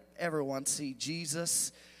let everyone see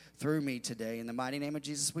Jesus through me today. In the mighty name of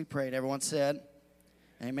Jesus we prayed. Everyone said,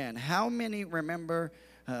 amen. How many remember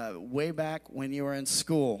way back when you were in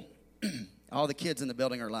school? All the kids in the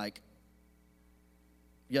building are like,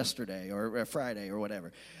 yesterday or Friday or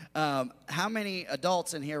whatever. How many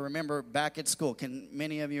adults in here remember back at school? Can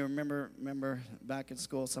many of you remember back at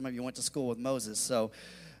school? Some of you went to school with Moses. So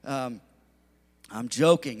I'm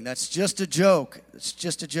joking. That's just a joke. It's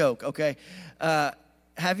just a joke, okay?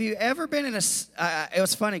 Have you ever been in it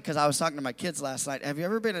was funny because I was talking to my kids last night. Have you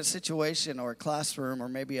ever been in a situation or a classroom or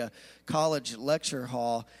maybe a college lecture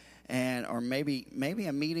hall or maybe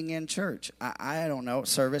a meeting in church, I don't know,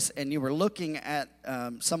 service, and you were looking at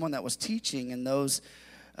someone that was teaching and those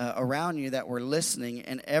around you that were listening,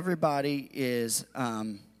 and everybody is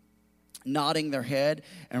nodding their head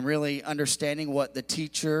and really understanding what the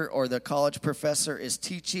teacher or the college professor is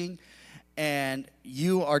teaching, and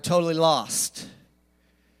you are totally lost.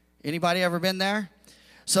 Anybody ever been there?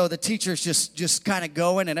 So the teacher's just kind of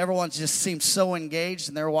going, and everyone just seems so engaged,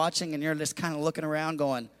 and they're watching, and you're just kind of looking around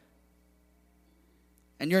going,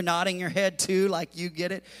 and you're nodding your head too, like you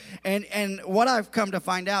get it. And what I've come to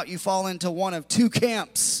find out, you fall into one of two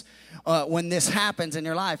camps when this happens in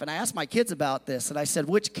your life. And I asked my kids about this, and I said,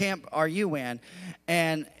 which camp are you in?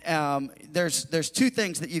 And there's two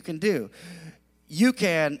things that you can do. You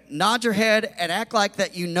can nod your head and act like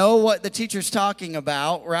that you know what the teacher's talking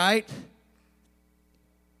about, right?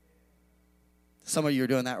 Some of you are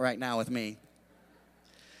doing that right now with me.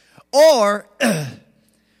 Or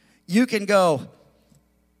you can go,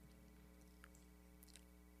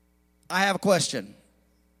 I have a question.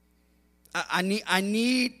 I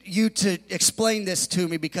need you to explain this to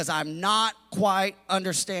me because I'm not quite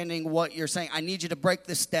understanding what you're saying. I need you to break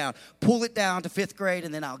this down. Pull it down to 5th grade,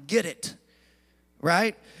 and then I'll get it.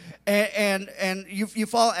 Right? And you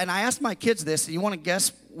fall. And I asked my kids this. You want to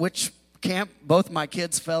guess which camp both my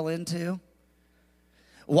kids fell into?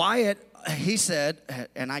 Wyatt, he said,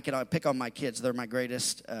 and I can pick on my kids. They're my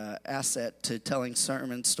greatest asset to telling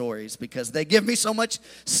sermon stories because they give me so much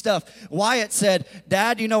stuff. Wyatt said,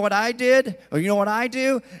 Dad, you know what I did? Or you know what I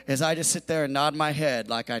do? Is I just sit there and nod my head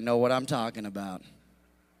like I know what I'm talking about.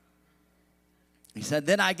 He said,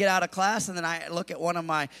 then I get out of class, and then I look at one of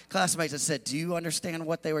my classmates and said, do you understand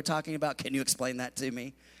what they were talking about? Can you explain that to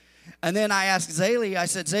me? And then I asked Zaylee, I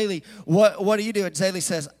said, Zaylee, what do you do? And Zaylee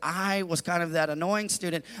says, I was kind of that annoying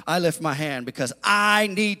student. I lift my hand because I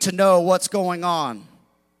need to know what's going on,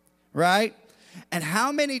 right? And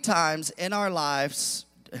how many times in our lives,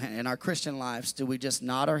 in our Christian lives, do we just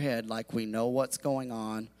nod our head like we know what's going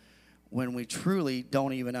on when we truly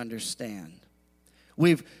don't even understand?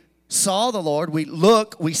 We've saw the Lord, we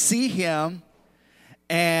look, we see him,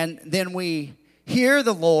 and then we hear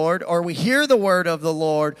the Lord, or we hear the word of the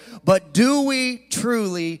Lord, but do we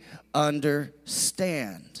truly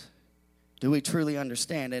understand? Do we truly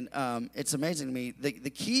understand? And it's amazing to me. The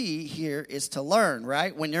key here is to learn,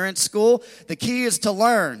 right? When you're in school, the key is to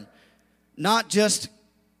learn, not just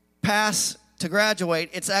pass to graduate.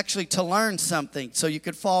 It's actually to learn something so you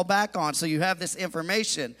could fall back on, so you have this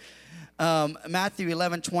information. Matthew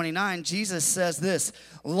 11:29, Jesus says this,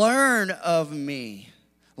 learn of me.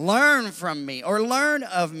 Learn from me, or learn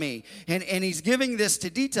of me. And he's giving this to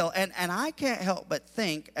detail. And I can't help but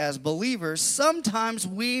think, as believers, sometimes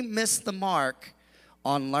we miss the mark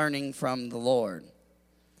on learning from the Lord.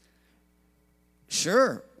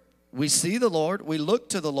 Sure, we see the Lord, we look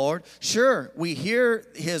to the Lord. Sure, we hear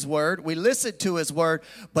his word, we listen to his word,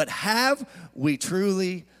 but have we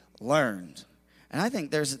truly learned? And I think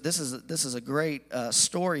this is a great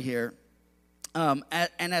story here. And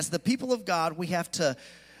as the people of God, we have to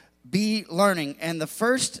be learning. And the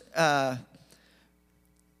first, at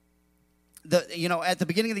the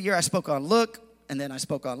beginning of the year, I spoke on look, and then I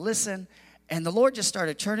spoke on listen. And the Lord just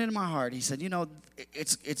started turning in my heart. He said,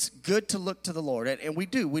 it's good to look to the Lord. And we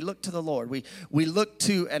do. We look to the Lord. We look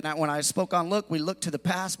to, and when I spoke on look, we look to the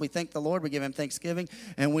past. We thank the Lord. We give him thanksgiving.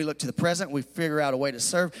 And we look to the present. We figure out a way to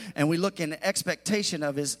serve. And we look in expectation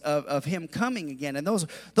of him coming again. And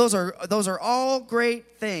those are all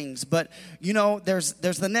great things. But, there's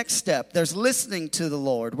the next step. There's listening to the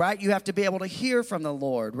Lord, right? You have to be able to hear from the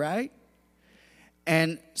Lord, right?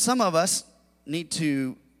 And some of us need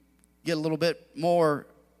to get a little bit more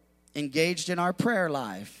engaged in our prayer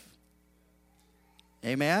life.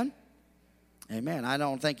 Amen? Amen. I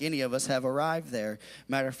don't think any of us have arrived there.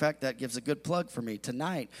 Matter of fact, that gives a good plug for me.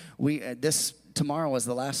 Tonight, tomorrow is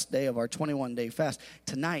the last day of our 21-day fast.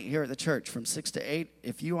 Tonight, here at the church, from 6 to 8,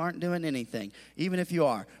 if you aren't doing anything, even if you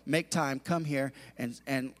are, make time, come here,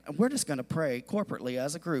 and we're just going to pray corporately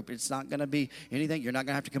as a group. It's not going to be anything. You're not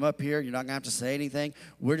going to have to come up here. You're not going to have to say anything.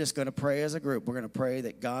 We're just going to pray as a group. We're going to pray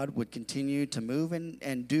that God would continue to move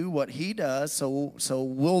and do what he does, so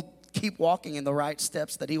we'll keep walking in the right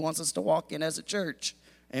steps that he wants us to walk in as a church.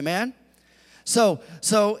 Amen? So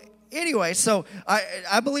anyway,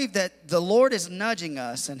 I believe that the Lord is nudging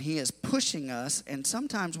us and he is pushing us, and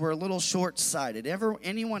sometimes we're a little short-sighted.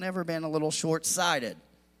 Anyone ever been a little short-sighted?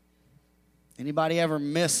 Anybody ever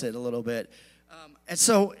miss it a little bit? And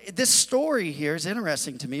so this story here is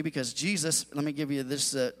interesting to me because Jesus, let me give you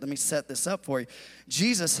this, let me set this up for you.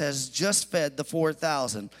 Jesus has just fed the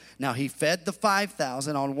 4,000. Now, he fed the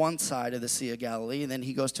 5,000 on one side of the Sea of Galilee, and then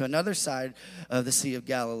he goes to another side of the Sea of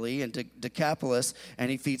Galilee, and to Decapolis, and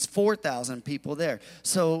he feeds 4,000 people there.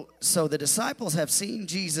 So the disciples have seen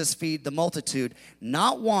Jesus feed the multitude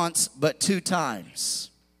not once, but 2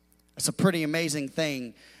 times. That's a pretty amazing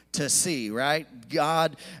thing to see, right?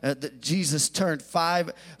 Jesus turned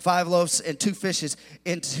five loaves and 2 fishes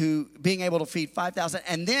into being able to feed 5,000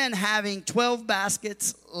 and then having 12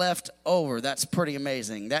 baskets left over. That's pretty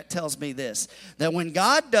amazing. That tells me this, that when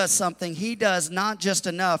God does something, he does not just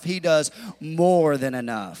enough, he does more than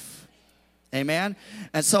enough. Amen.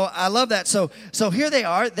 And so I love that. So here they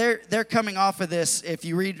are. They're coming off of this. If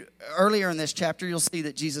you read earlier in this chapter, you'll see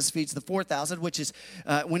that Jesus feeds the 4,000, which is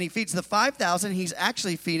when he feeds the 5,000, he's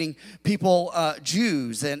actually feeding people,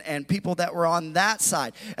 Jews and people that were on that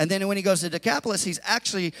side. And then when he goes to Decapolis, he's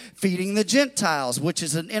actually feeding the Gentiles, which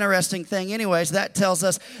is an interesting thing. Anyways, that tells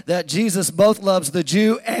us that Jesus both loves the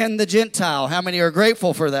Jew and the Gentile. How many are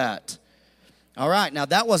grateful for that? All right, now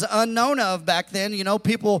that was unknown of back then,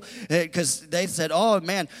 people, because they said, oh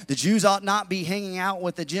man, the Jews ought not be hanging out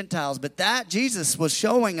with the Gentiles. But that Jesus was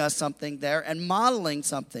showing us something there and modeling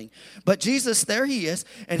something. But Jesus, there he is,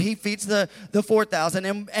 and he feeds the 4,000.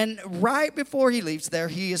 And right before he leaves there,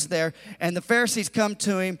 he is there, and the Pharisees come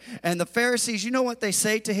to him. And the Pharisees, you know what they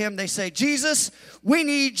say to him? They say, Jesus, we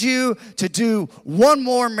need you to do one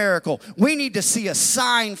more miracle. We need to see a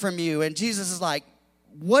sign from you. And Jesus is like,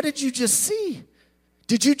 what did you just see?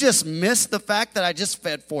 Did you just miss the fact that I just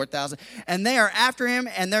fed 4,000? And they are after him,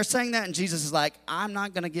 and they're saying that, and Jesus is like, I'm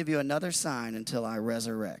not going to give you another sign until I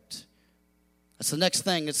resurrect. That's the next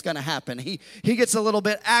thing that's going to happen. He gets a little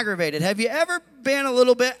bit aggravated. Have you ever been a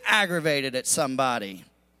little bit aggravated at somebody?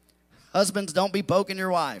 Husbands, don't be poking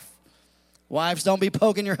your wife. Wives, don't be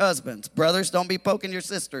poking your husbands. Brothers, don't be poking your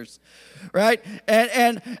sisters, right?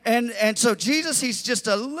 And so Jesus, he's just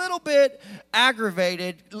a little bit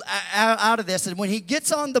aggravated out of this. And when he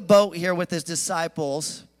gets on the boat here with his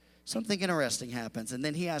disciples, something interesting happens. And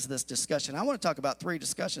then he has this discussion. I want to talk about 3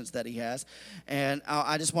 discussions that he has. And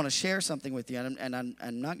I just want to share something with you. And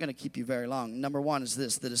I'm not going to keep you very long. Number 1 is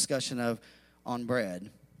this, the discussion on bread.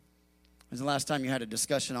 When's the last time you had a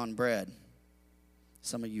discussion on bread?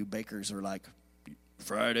 Some of you bakers are like,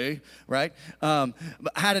 Friday, right?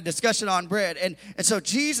 Had a discussion on bread. And so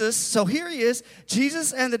here he is.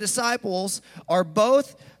 Jesus and the disciples are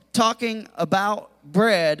both talking about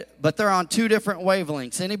bread, but they're on 2 different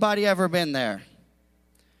wavelengths. Anybody ever been there?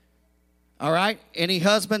 All right? Any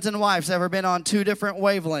husbands and wives ever been on 2 different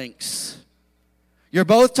wavelengths? You're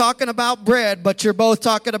both talking about bread, but you're both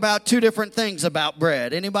talking about 2 different things about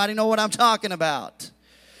bread. Anybody know what I'm talking about?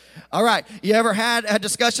 All right, you ever had a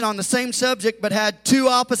discussion on the same subject but had 2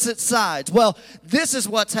 opposite sides? Well, this is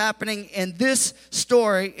what's happening in this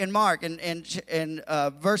story in Mark. In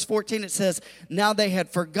verse 14 it says, now they had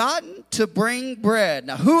forgotten to bring bread.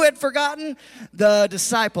 Now, who had forgotten? The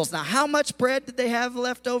disciples. Now, how much bread did they have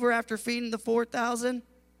left over after feeding the 4,000?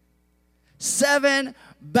 7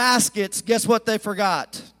 baskets. Guess what they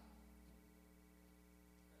forgot?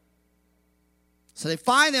 So they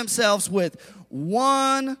find themselves with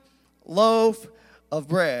 1 loaf of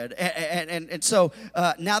bread. And so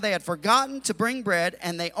now they had forgotten to bring bread,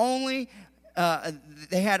 and they only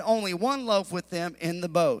they had only one loaf with them in the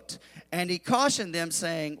boat. And he cautioned them,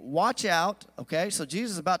 saying, watch out. Okay, so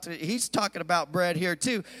Jesus he's talking about bread here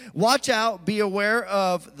too. Watch out, be aware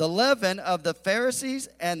of the leaven of the Pharisees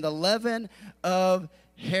and the leaven of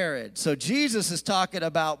Herod. So Jesus is talking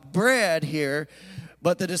about bread here,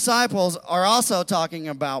 but the disciples are also talking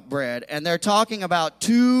about bread, and they're talking about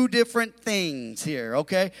two different things here,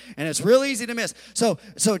 okay? And it's real easy to miss. So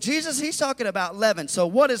Jesus, he's talking about leaven. So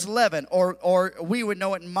what is leaven? Or we would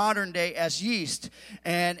know it in modern day as yeast.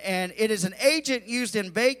 And it is an agent used in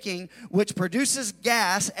baking which produces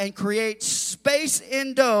gas and creates space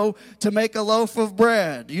in dough to make a loaf of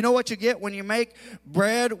bread. You know what you get when you make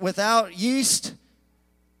bread without yeast?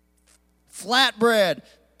 Flatbread,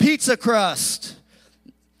 pizza crust.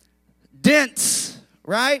 Dense,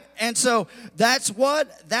 right? And so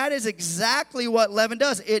that is exactly what leaven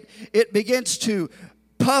does. It begins to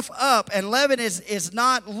puff up, and leaven is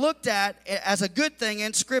not looked at as a good thing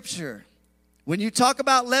in Scripture. When you talk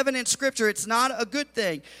about leaven in Scripture, it's not a good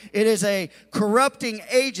thing. It is a corrupting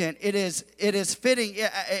agent. It is fitting.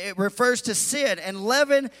 It refers to sin, and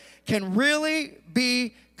leaven can really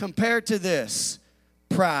be compared to this,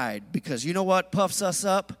 pride, because you know what puffs us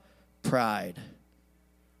up? Pride.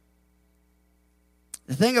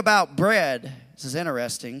 The thing about bread, this is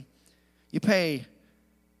interesting, you pay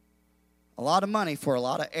a lot of money for a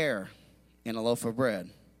lot of air in a loaf of bread.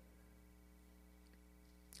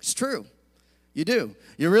 It's true. You do.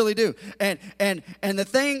 You really do. And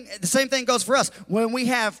the same thing goes for us. When we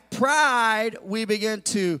have pride, we begin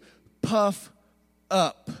to puff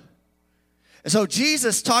up. So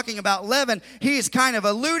Jesus talking about leaven, he is kind of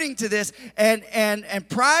alluding to this, and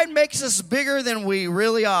pride makes us bigger than we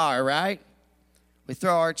really are, right? We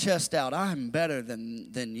throw our chest out. I'm better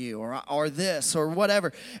than you, or this, or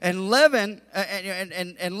whatever. And leaven,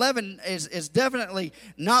 and leaven is definitely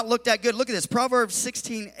not looked at good. Look at this. Proverbs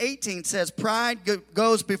 16:18 says, pride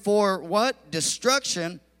goes before what?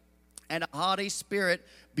 Destruction, and a haughty spirit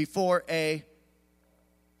before a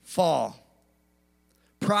fall.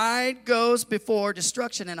 Pride goes before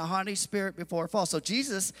destruction, and a haughty spirit before a fall. So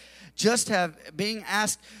Jesus just being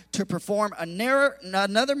asked to perform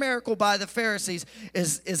another miracle by the Pharisees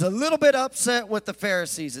is a little bit upset with the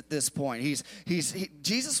Pharisees at this point.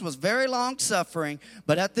 Jesus was very long suffering,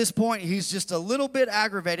 but at this point he's just a little bit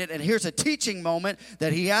aggravated. And here's a teaching moment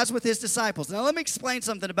that he has with his disciples. Now let me explain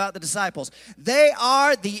something about the disciples. They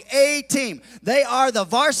are the A team. They are the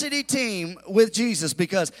varsity team with Jesus,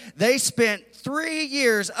 because they spent 3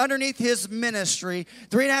 years underneath his ministry,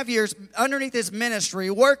 3.5 years underneath his ministry,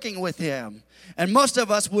 working with him. And most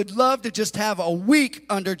of us would love to just have a week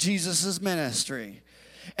under Jesus' ministry.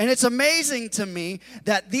 And it's amazing to me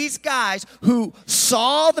that these guys who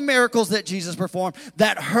saw the miracles that Jesus performed,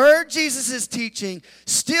 that heard Jesus' teaching,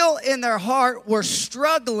 still in their heart were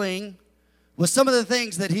struggling with some of the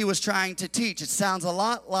things that he was trying to teach. It sounds a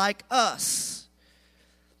lot like us.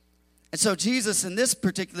 And so Jesus, in this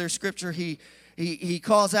particular scripture, he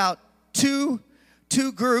calls out two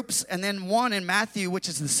groups, and then one in Matthew, which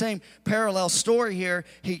is the same parallel story here,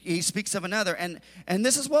 he speaks of another. And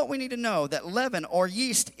this is what we need to know, that leaven or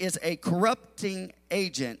yeast is a corrupting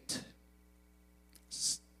agent.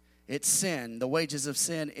 It's sin. The wages of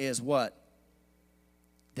sin is what?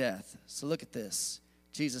 Death. So look at this.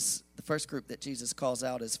 Jesus, the first group that Jesus calls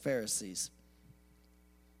out is Pharisees.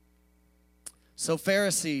 So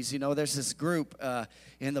Pharisees, there's this group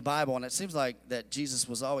in the Bible, and it seems like that Jesus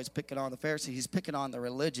was always picking on the Pharisees. He's picking on the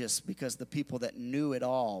religious, because the people that knew it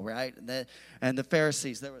all, right? And the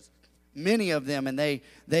Pharisees, there was many of them, and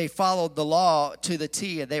they followed the law to the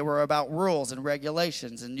T, and they were about rules and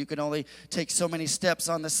regulations, and you could only take so many steps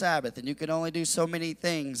on the Sabbath, and you could only do so many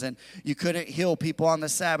things, and you couldn't heal people on the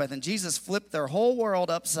Sabbath. And Jesus flipped their whole world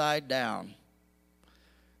upside down.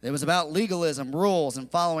 It was about legalism, rules, and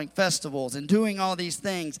following festivals, and doing all these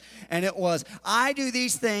things. And it was, I do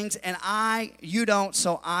these things, and you don't,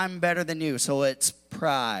 so I'm better than you. So it's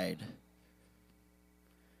pride.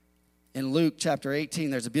 In Luke chapter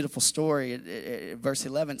 18, there's a beautiful story. Verse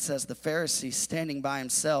 11 says, the Pharisee standing by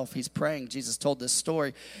himself, he's praying. Jesus told this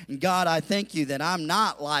story. And God, I thank you that I'm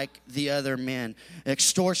not like the other men,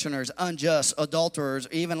 extortioners, unjust, adulterers,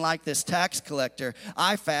 even like this tax collector.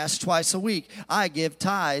 I fast twice a week. I give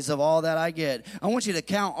tithes of all that I get. I want you to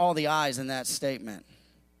count all the I's in that statement.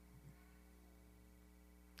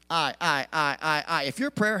 I. If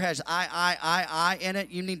your prayer has I in it,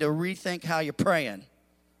 you need to rethink how you're praying.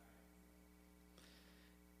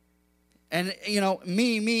 And,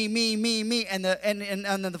 me. And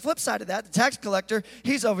then the flip side of that, the tax collector,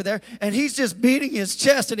 he's over there, and he's just beating his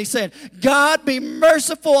chest, and he's saying, God, be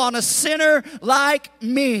merciful on a sinner like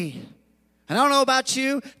me. And I don't know about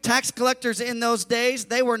you, tax collectors in those days,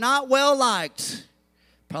 they were not well liked.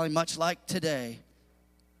 Probably much like today.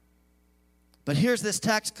 But here's this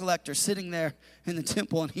tax collector sitting there in the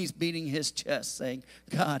temple, and he's beating his chest saying,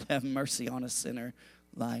 God, have mercy on a sinner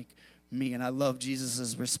like me. And I love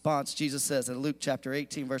Jesus' response. Jesus says in Luke chapter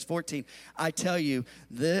 18, verse 14, I tell you,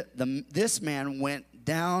 this man went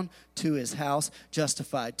down to his house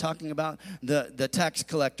justified. Talking about the tax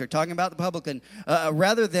collector, talking about the publican,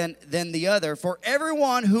 rather than the other. For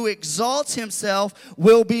everyone who exalts himself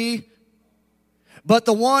will be, but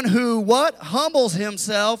the one who what? Humbles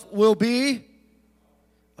himself will be.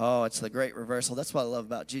 Oh, it's the great reversal. That's what I love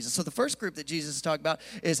about Jesus. So the first group that Jesus is talking about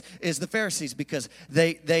is the Pharisees, because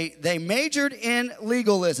they majored in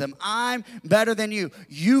legalism. I'm better than you.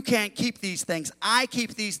 You can't keep these things. I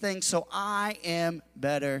keep these things, so I am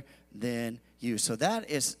better than you. So that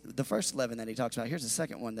is the first leaven that he talks about. Here's the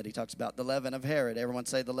second one that he talks about, the leaven of Herod. Everyone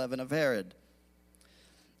say the leaven of Herod.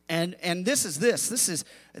 And this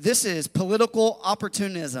is political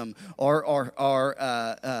opportunism or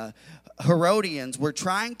Herodians were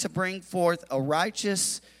trying to bring forth a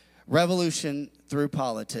righteous revolution through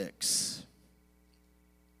politics.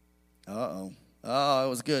 Oh, it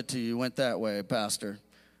was good till you went that way, Pastor.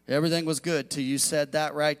 Everything was good till you said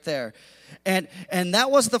that right there. And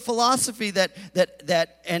that was the philosophy that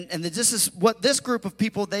this is what this group of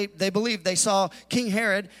people, they believed. They saw King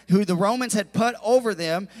Herod, who the Romans had put over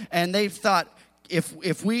them, and they thought,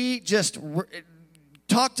 if we just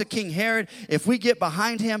talk to King Herod, if we get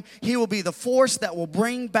behind him, he will be the force that will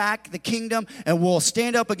bring back the kingdom and will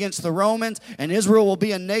stand up against the Romans, and Israel will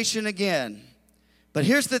be a nation again. But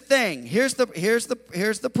here's the thing. Here's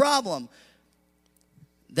the problem.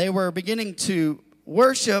 They were beginning to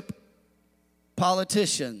worship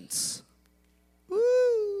politicians.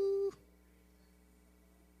 Woo!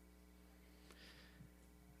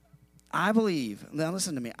 I believe, now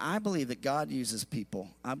listen to me, I believe that God uses people.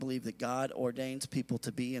 I believe that God ordains people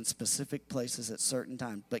to be in specific places at certain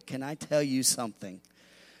times. But can I tell you something?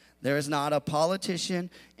 There is not a politician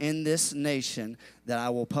in this nation that I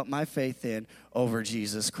will put my faith in over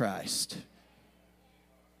Jesus Christ.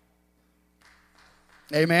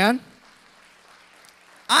 Amen?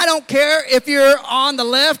 I don't care if you're on the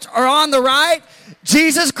left or on the right.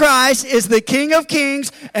 Jesus Christ is the King of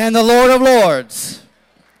Kings and the Lord of Lords.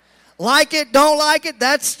 Like it, don't like it,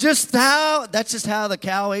 that's just how the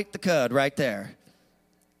cow ate the cud right there.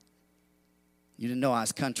 You didn't know I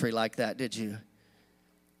was country like that, did you?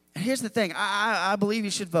 And here's the thing, I believe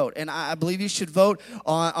you should vote, and I believe you should vote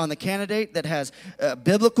on the candidate that has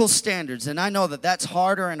biblical standards, and I know that that's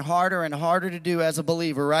harder and harder and harder to do as a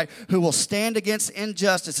believer, right? Who will stand against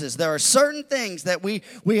injustices. There are certain things that we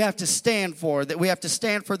have to stand for, that we have to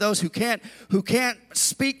stand for those who can't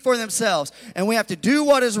speak for themselves, and we have to do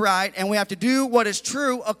what is right, and we have to do what is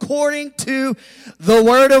true according to the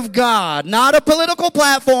Word of God. Not a political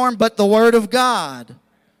platform, but the Word of God.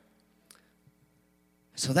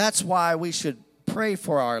 So that's why we should pray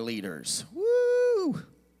for our leaders. Woo!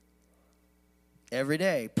 Every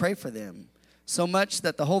day, pray for them. So much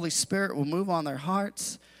that the Holy Spirit will move on their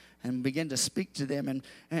hearts and begin to speak to them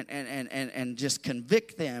and just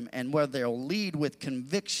convict them, and where they'll lead with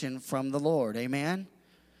conviction from the Lord. Amen?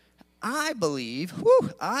 I believe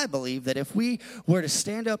that if we were to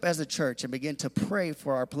stand up as a church and begin to pray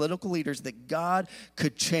for our political leaders, that God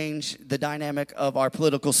could change the dynamic of our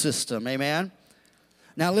political system. Amen?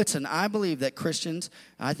 Now, listen, I believe that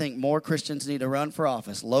I think more Christians need to run for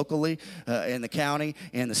office locally, in the county,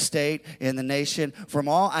 in the state, in the nation,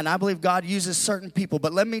 and I believe God uses certain people.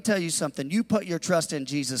 But let me tell you something. You put your trust in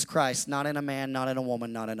Jesus Christ, not in a man, not in a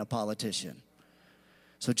woman, not in a politician.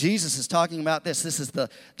 So Jesus is talking about this. This is the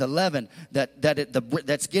leaven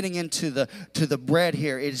that's getting into the bread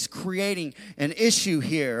here. It is creating an issue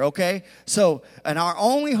here, okay? So, and our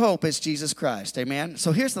only hope is Jesus Christ, amen?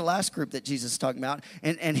 So here's the last group that Jesus is talking about.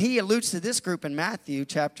 And he alludes to this group in Matthew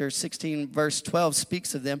chapter 16, verse 12,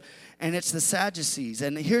 speaks of them. And it's the Sadducees.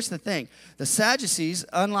 And here's the thing. The Sadducees,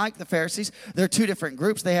 unlike the Pharisees, they're two different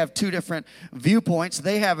groups. They have two different viewpoints.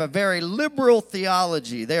 They have a very liberal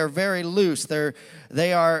theology. They are very loose. They're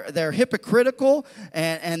hypocritical,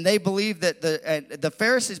 and they believe that the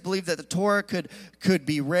Pharisees believe that the Torah could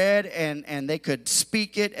be read, and they could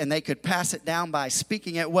speak it, and they could pass it down by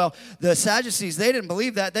speaking it. Well, the Sadducees, they didn't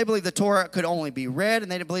believe that. They believed the Torah could only be read,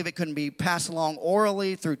 and they didn't believe it couldn't be passed along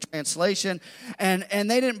orally through translation, and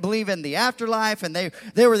they didn't believe in the afterlife, and they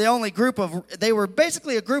were the only they were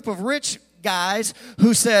basically a group of rich guys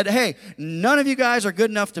who said, hey, none of you guys are good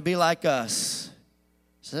enough to be like us.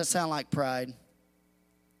 Does that sound like pride?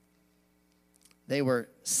 They were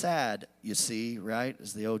sad, you see, right,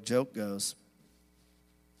 as the old joke goes.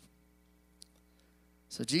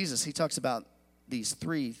 So Jesus, he talks about these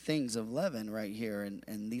three things of leaven right here,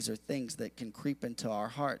 and these are things that can creep into our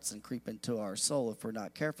hearts and creep into our soul if we're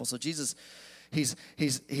not careful. So Jesus, he's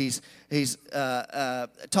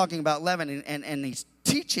talking about leaven, and he's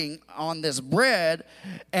teaching on this bread,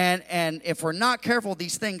 and if we're not careful,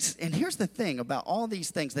 these things, and here's the thing about all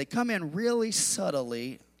these things, they come in really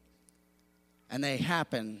subtly, and they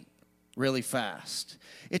happen really fast.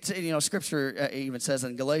 It's, Scripture even says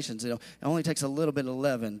in Galatians, it only takes a little bit of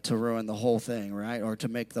leaven to ruin the whole thing, right? Or to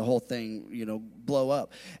make the whole thing, blow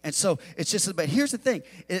up. And so it's just, but here's the thing.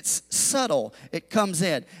 It's subtle. It comes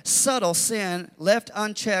in. Subtle sin, left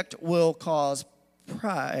unchecked, will cause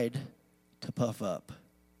pride to puff up.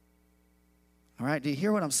 All right? Do you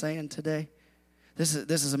hear what I'm saying today? This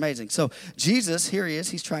is amazing. So Jesus, here he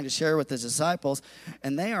is. He's trying to share with his disciples,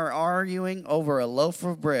 and they are arguing over a loaf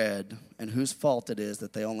of bread and whose fault it is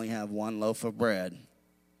that they only have one loaf of bread.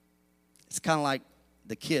 It's kind of like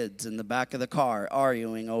the kids in the back of the car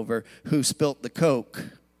arguing over who spilt the Coke.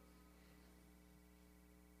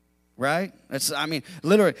 Right?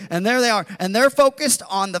 Literally. And there they are. And they're focused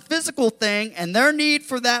on the physical thing and their need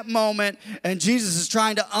for that moment. And Jesus is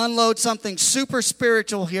trying to unload something super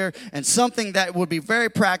spiritual here and something that would be very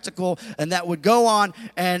practical and that would go on.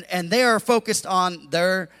 And they are focused on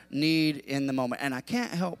their need in the moment. And I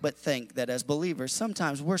can't help but think that as believers,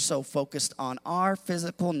 sometimes we're so focused on our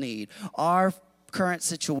physical need, our current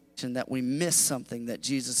situation, that we miss something that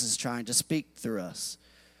Jesus is trying to speak through us.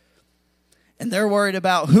 And they're worried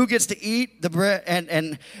about who gets to eat the bread.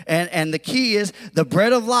 And the key is the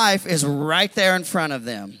bread of life is right there in front of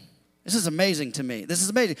them. This is amazing to me. This is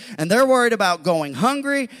amazing. And they're worried about going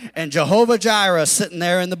hungry and Jehovah Jireh sitting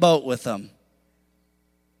there in the boat with them.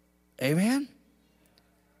 Amen?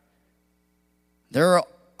 They're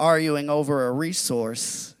arguing over a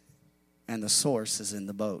resource, and the source is in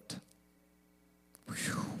the boat.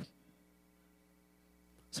 Whew.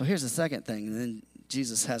 So here's the second thing. And then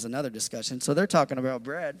Jesus has another discussion. So they're talking about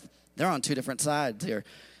bread. They're on two different sides here.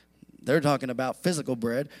 They're talking about physical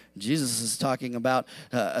bread. Jesus is talking about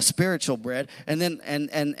a spiritual bread, and then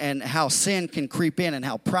and how sin can creep in and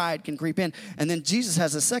how pride can creep in. And then Jesus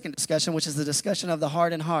has a second discussion, which is the discussion of the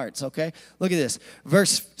hardened hearts. Okay, look at this.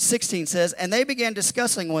 Verse 16 says, "And they began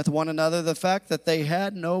discussing with one another the fact that they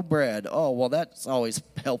had no bread." Oh, well, that's always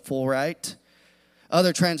helpful, right?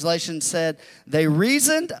 Other translations said, they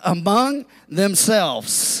reasoned among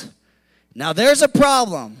themselves. Now, there's a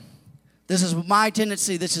problem. This is my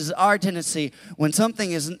tendency. This is our tendency. When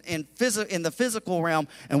something is in the physical realm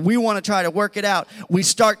and we want to try to work it out, we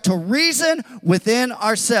start to reason within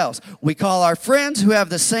ourselves. We call our friends who have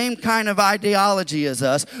the same kind of ideology as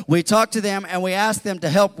us. We talk to them and we ask them to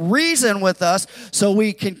help reason with us so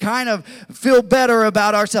we can kind of feel better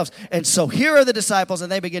about ourselves. And so here are the disciples, and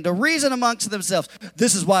they begin to reason amongst themselves.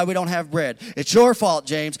 This is why we don't have bread. It's your fault,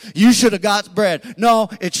 James. You should have got bread. No,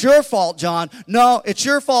 it's your fault, John. No, it's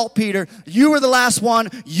your fault, Peter. You were the last one.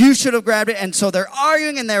 You should have grabbed it. And so they're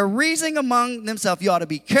arguing and they're reasoning among themselves. You ought to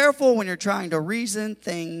be careful when you're trying to reason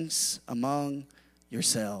things among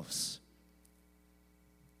yourselves.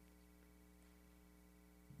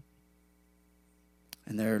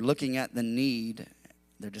 And they're looking at the need.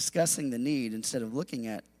 They're discussing the need instead of looking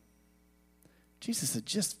at Jesus had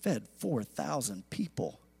just fed 4,000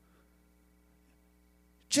 people.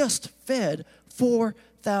 Just fed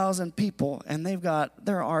 4,000 people, and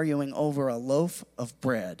they're arguing over a loaf of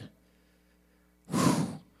bread.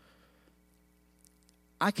 Whew.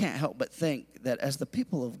 I can't help but think that as the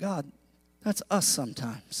people of God, that's us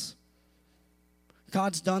sometimes.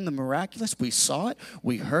 God's done the miraculous. We saw it,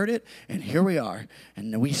 we heard it, and here we are.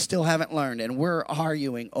 And we still haven't learned, and we're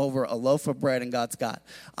arguing over a loaf of bread, and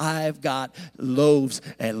I've got loaves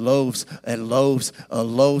and loaves and loaves of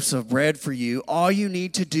loaves of bread for you. All you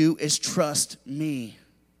need to do is trust me.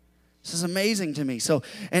 This is amazing to me. So,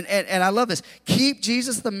 and I love this. Keep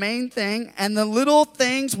Jesus the main thing, and the little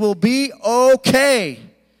things will be okay.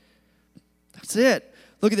 That's it.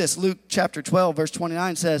 Look at this. Luke chapter 12, verse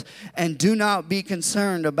 29 says, "And do not be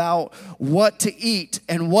concerned about what to eat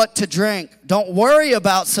and what to drink." Don't worry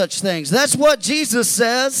about such things. That's what Jesus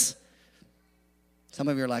says. Some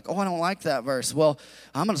of you are like, "Oh, I don't like that verse." Well,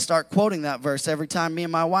 I'm going to start quoting that verse every time me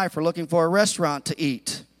and my wife are looking for a restaurant to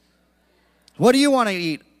eat. What do you want to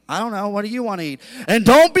eat? I don't know. What do you want to eat? And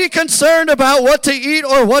don't be concerned about what to eat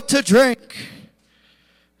or what to drink.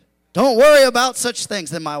 Don't worry about such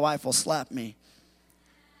things. Then my wife will slap me.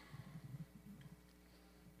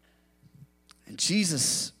 And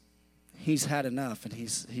Jesus, he's had enough. And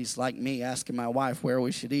he's like me asking my wife where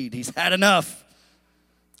we should eat. He's had enough.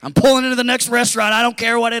 I'm pulling into the next restaurant. I don't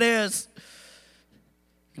care what it is.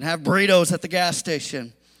 and have burritos at the gas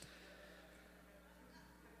station.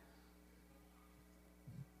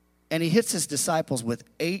 And he hits his disciples with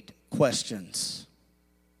 8 questions.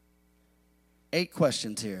 8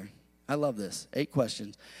 questions here. I love this. 8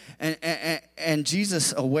 questions. And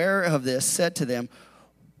Jesus, aware of this, said to them,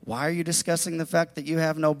 why are you discussing the fact that you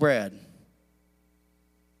have no bread?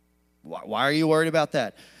 Why are you worried about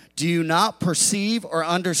that? Do you not perceive or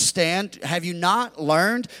understand? Have you not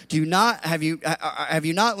learned? Have you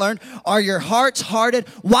not learned? Are your hearts hardened?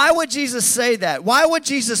 Why would Jesus say that? Why would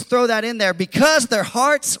Jesus throw that in there? Because their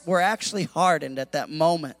hearts were actually hardened at that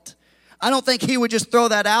moment. I don't think he would just throw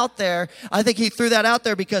that out there. I think he threw that out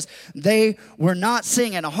there because they were not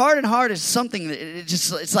seeing. And a hardened heart is something that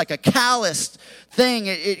it's like a calloused thing.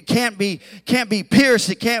 It can't be pierced.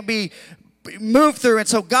 It can't be moved through. And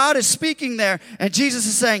so God is speaking there, and Jesus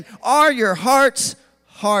is saying, are your hearts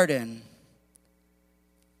hardened?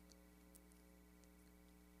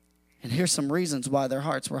 And here's some reasons why their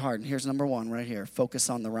hearts were hardened. Here's number 1 right here. Focus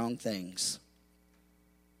on the wrong things.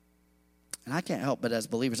 And I can't help but as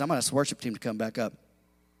believers, I'm going to ask the worship team to come back up.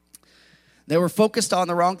 They were focused on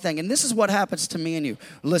the wrong thing. And this is what happens to me and you.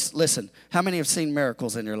 Listen, how many have seen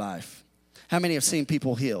miracles in your life? How many have seen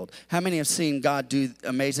people healed? How many have seen God do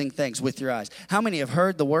amazing things with your eyes? How many have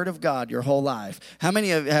heard the word of God your whole life? How many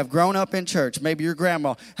have grown up in church? Maybe your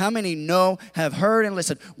grandma. How many have heard and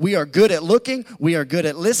listened? We are good at looking. We are good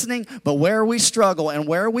at listening. But where we struggle and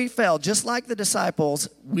where we fail, just like the disciples,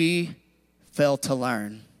 we fail to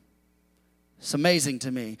learn. It's amazing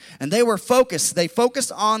to me. And they were focused. They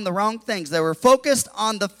focused on the wrong things. They were focused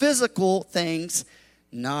on the physical things,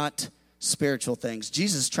 not spiritual things.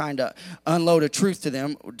 Jesus is trying to unload a truth to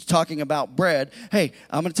them, talking about bread. Hey,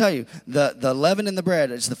 I'm going to tell you, the leaven in the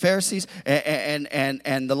bread is the Pharisees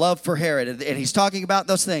and the love for Herod. And he's talking about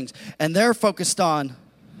those things. And they're focused on,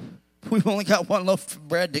 we've only got 1 loaf of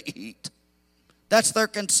bread to eat. That's their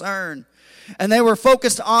concern. And they were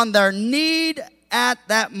focused on their need at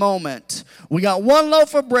that moment. We got 1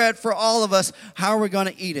 loaf of bread for all of us. How are we going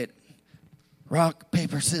to eat it? Rock,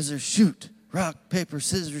 paper, scissors, shoot. Rock, paper,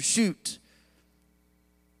 scissors, shoot.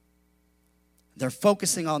 They're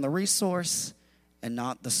focusing on the resource and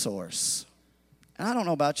not the source. And I don't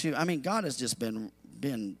know about you. I mean, God has just been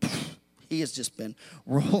he has just been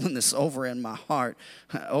rolling this over in my heart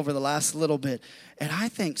over the last little bit. And I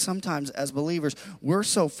think sometimes as believers, we're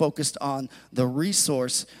so focused on the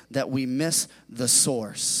resource that we miss the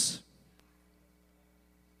source.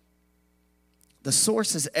 The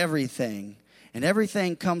source is everything. And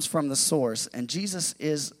everything comes from the source. And Jesus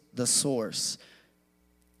is the source.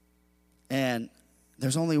 And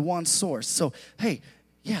there's only one source. So, hey,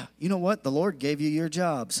 yeah, you know what? The Lord gave you your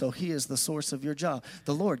job, so he is the source of your job.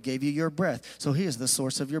 The Lord gave you your breath, so he is the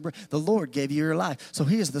source of your breath. The Lord gave you your life, so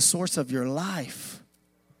he is the source of your life.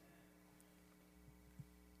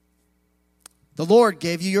 The Lord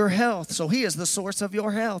gave you your health, so he is the source of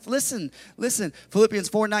your health. Listen. Philippians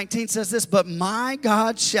 4:19 says this, but my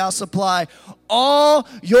God shall supply all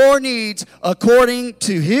your needs according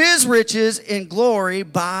to his riches in glory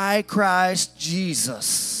by Christ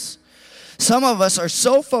Jesus. Some of us are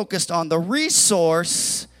so focused on the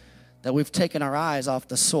resource that we've taken our eyes off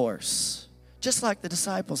the source. Just like the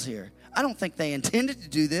disciples here. I don't think they intended to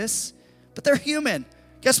do this, but they're human.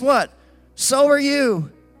 Guess what? So are you.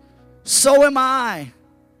 So am I.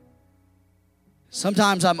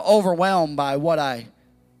 Sometimes I'm overwhelmed by what I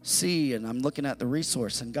see, and I'm looking at the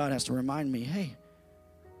resource, and God has to remind me, hey,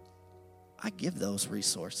 I give those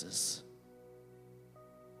resources.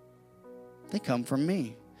 They come from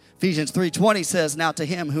me. Ephesians 3:20 says, now to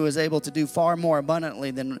him who is able to do far more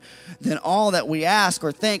abundantly than all that we ask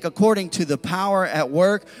or think, according to the power at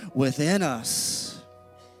work within us.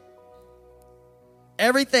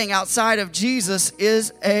 Everything outside of Jesus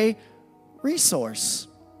is a resource.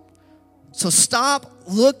 So stop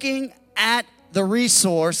looking at the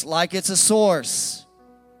resource like it's a source.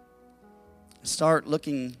 Start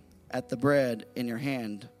looking at the bread in your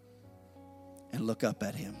hand and look up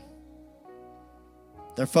at him.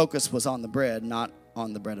 Their focus was on the bread, not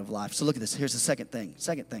on the bread of life. So look at this. Here's the second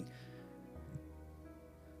thing.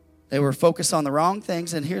 They were focused on the wrong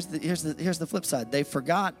things, and here's the flip side. They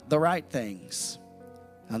forgot the right things.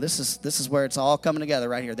 Now this is where it's all coming together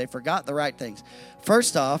right here. They forgot the right things.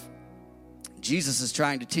 First off, Jesus is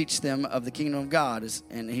trying to teach them of the kingdom of God,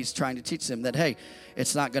 and he's trying to teach them that, hey,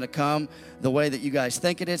 it's not going to come the way that you guys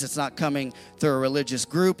think it is. It's not coming through a religious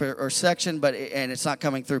group or section, and it's not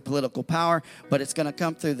coming through political power, but it's going to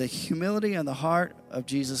come through the humility and the heart of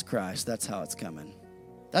Jesus Christ. That's how it's coming.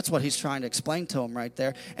 That's what he's trying to explain to him right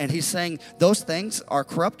there. And he's saying those things are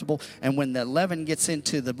corruptible. And when the leaven gets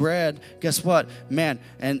into the bread, guess what? Man,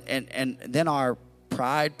 and then our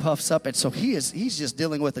pride puffs up. And so he's just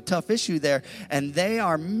dealing with a tough issue there. And they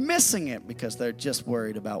are missing it because they're just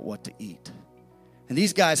worried about what to eat. And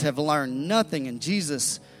these guys have learned nothing. And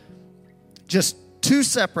Jesus, just 2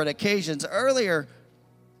 separate occasions earlier,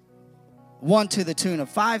 one to the tune of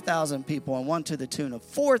 5,000 people and one to the tune of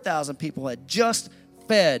 4,000 people, had just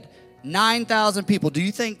fed 9,000 people. Do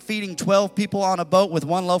you think feeding 12 people on a boat with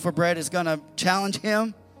 1 loaf of bread is going to challenge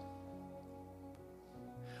him?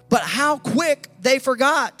 But how quick they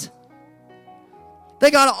forgot. They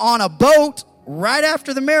got on a boat right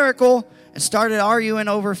after the miracle and started arguing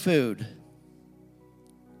over food.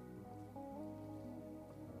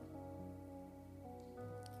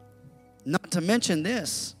 Not to mention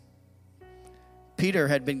this, Peter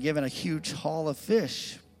had been given a huge haul of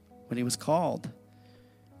fish when he was called.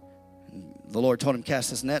 The Lord told him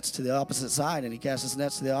cast his nets to the opposite side, and he cast his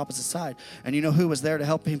nets to the opposite side. And you know who was there to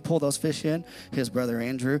help him pull those fish in? His brother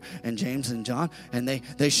Andrew and James and John. And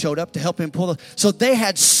they showed up to help him pull those. So they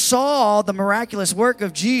had saw the miraculous work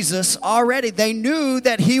of Jesus already. They knew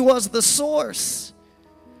that he was the source.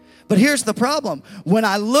 But here's the problem. When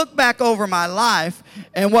I look back over my life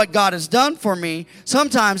and what God has done for me,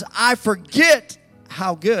 sometimes I forget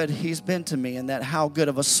how good he's been to me and that how good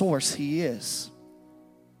of a source he is.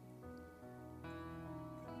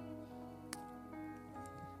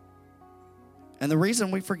 And the reason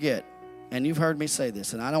we forget, and you've heard me say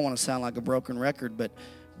this, and I don't want to sound like a broken record, but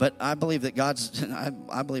I believe that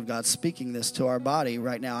I believe God's speaking this to our body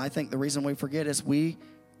right now. I think the reason we forget is we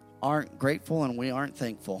aren't grateful and we aren't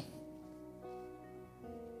thankful.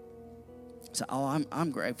 So,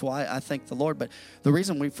 I'm grateful. I thank the Lord. But the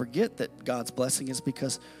reason we forget that God's blessing is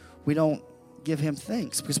because we don't give him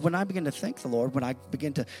thanks. Because when I begin to thank the Lord, when I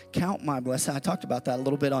begin to count my blessings, I talked about that a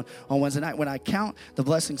little bit on Wednesday night. When I count the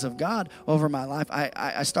blessings of God over my life,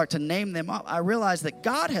 I start to name them up. I realize that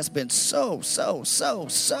God has been so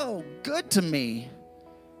good to me.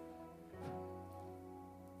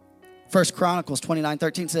 1 Chronicles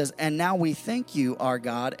 29:13 says, and now we thank you, our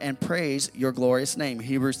God, and praise your glorious name.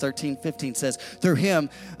 Hebrews 13:15 says, through him,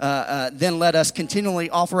 then let us continually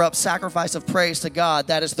offer up sacrifice of praise to God.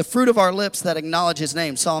 That is the fruit of our lips that acknowledge his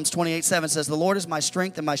name. Psalms 28:7 says, the Lord is my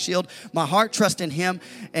strength and my shield. My heart trusts in him,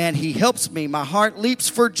 and he helps me. My heart leaps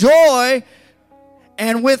for joy,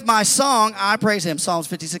 and with my song I praise him. Psalms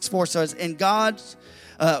 56:4 says, in God's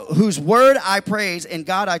whose word I praise, in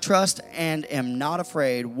God I trust and am not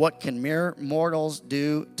afraid. What can mere mortals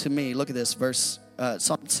do to me? Look at this verse,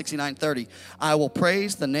 Psalm 69:30. I will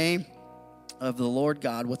praise the name of the Lord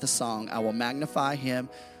God with a song. I will magnify him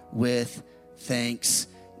with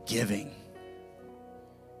thanksgiving.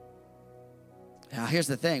 Now here's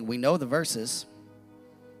the thing. We know the verses.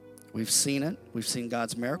 We've seen it. We've seen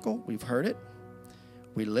God's miracle. We've heard it.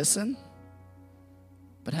 We listen.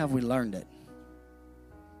 But have we learned it?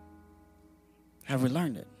 Have we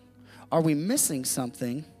learned it? Are we missing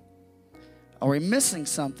something? Are we missing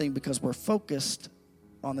something because we're focused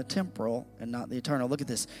on the temporal and not the eternal? Look at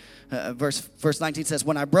this. Verse 19 says,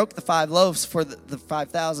 when I broke the 5 loaves for the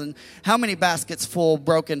 5,000, how many baskets full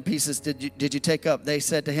broken pieces did you take up? They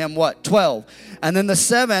said to him, what? 12. And then the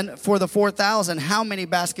 7 for the 4,000, how many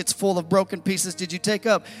baskets full of broken pieces did you take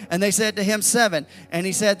up? And they said to him, 7. And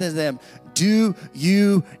he said to them, do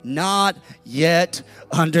you not yet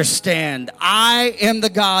understand? I am the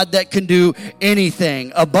God that can do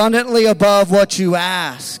anything abundantly above what you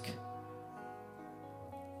ask.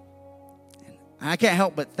 I can't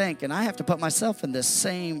help but think, and I have to put myself in this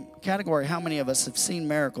same category. How many of us have seen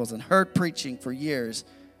miracles and heard preaching for years?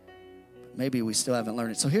 Maybe we still haven't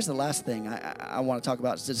learned it. So here's the last thing I want to talk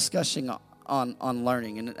about. It's the discussion on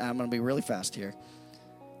learning, and I'm going to be really fast here.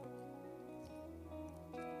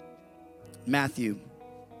 Matthew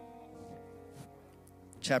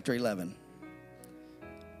chapter 11,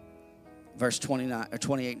 verse 28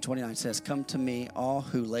 and 29 says, come to me, all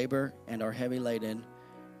who labor and are heavy laden,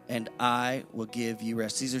 and I will give you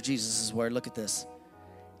rest. These are Jesus' words. Look at this.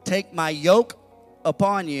 Take my yoke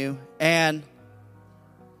upon you and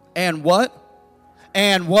what?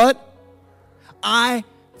 And what?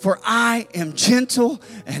 For I am gentle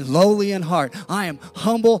and lowly in heart. I am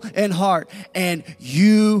humble in heart, and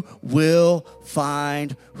you will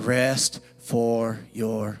find rest for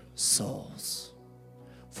your souls.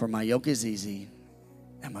 For my yoke is easy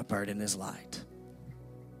and my burden is light.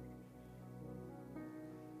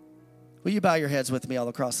 Will you bow your heads with me all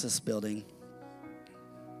across this building?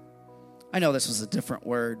 I know this was a different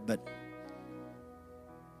word, but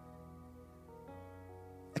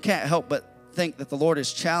I can't help but think that the Lord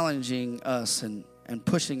is challenging us and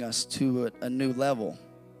pushing us to a new level.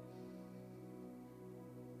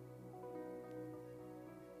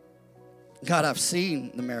 God, I've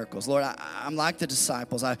seen the miracles. Lord, I'm like the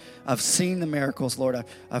disciples. I've seen the miracles, Lord.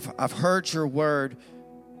 I've heard your word.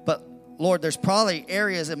 But, Lord, there's probably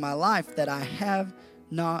areas in my life that I have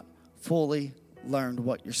not fully learned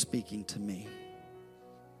what you're speaking to me.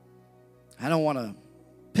 I don't want to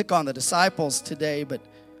pick on the disciples today, but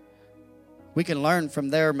we can learn from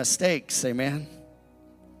their mistakes, amen?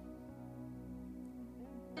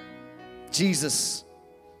 Jesus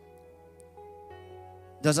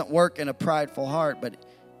doesn't work in a prideful heart, but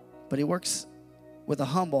he works with a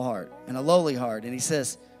humble heart and a lowly heart. And he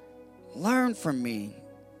says, learn from me,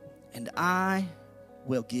 and I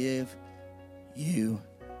will give you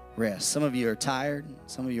rest. Some of you are tired.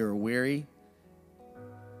 Some of you are weary.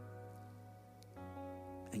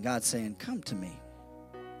 And God's saying, come to me.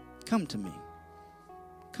 Come to me.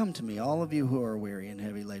 Come to me, all of you who are weary and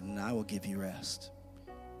heavy laden, and I will give you rest.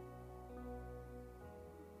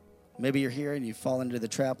 Maybe you're here and you fall into the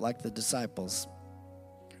trap like the disciples.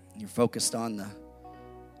 You're focused on the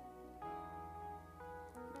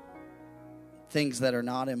things that are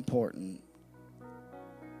not important.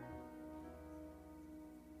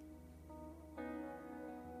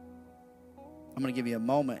 I'm going to give you a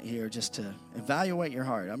moment here just to evaluate your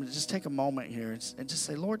heart. I'm going to just take a moment here and just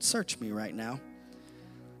say, Lord, search me right now.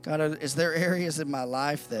 God, is there areas in my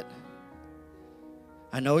life that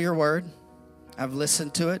I know your word? I've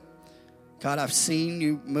listened to it. God, I've seen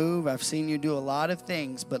you move. I've seen you do a lot of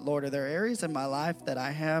things. But, Lord, are there areas in my life that I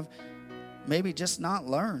have maybe just not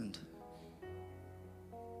learned?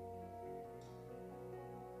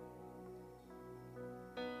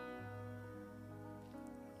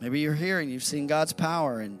 Maybe you're here and you've seen God's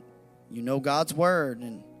power and you know God's word,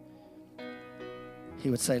 and he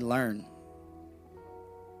would say, learn.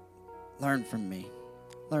 Learn from me.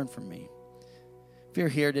 Learn from me. If you're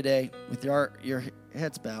here today with your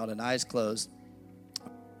heads bowed and eyes closed,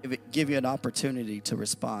 give you an opportunity to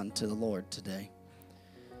respond to the Lord today.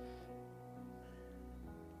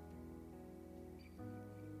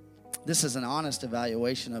 This is an honest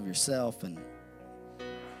evaluation of yourself, and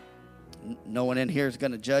no one in here is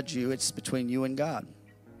going to judge you. It's between you and God.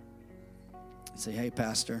 Say, hey,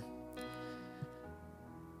 Pastor,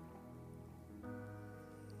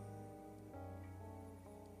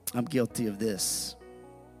 I'm guilty of this.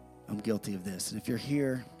 I'm guilty of this. And if you're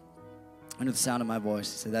here under the sound of my voice,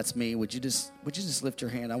 say, that's me. Would you just lift your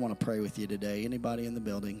hand? I want to pray with you today. Anybody in the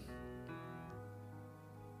building?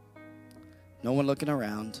 No one looking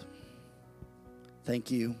around.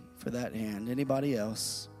 Thank you for that hand. Anybody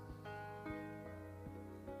else?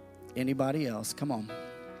 Anybody else? Come on.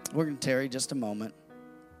 We're going to tarry just a moment.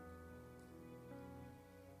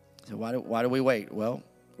 So why do we wait? Well,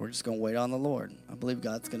 we're just going to wait on the Lord. I believe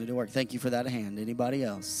God's going to do work. Thank you for that hand. Anybody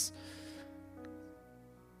else?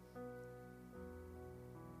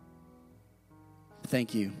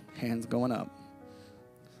 Thank you. Hands going up.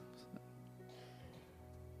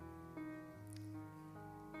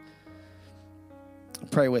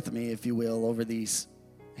 Pray with me, if you will, over these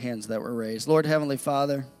hands that were raised. Lord, Heavenly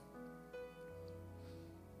Father,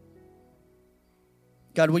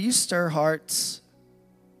 God, will you stir hearts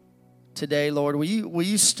today, Lord? Will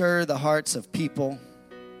you stir the hearts of people?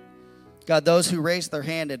 God, those who raised their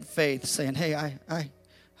hand in faith, saying, hey,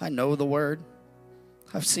 I know the word.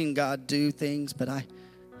 I've seen God do things, but I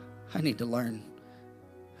need to learn.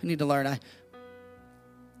 I need to learn.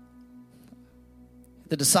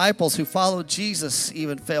 The disciples who followed Jesus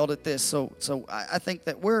even failed at this. So I think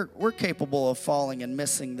that we're capable of falling and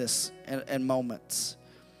missing this in moments.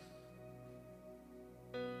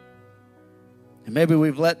 And maybe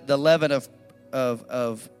we've let the leaven of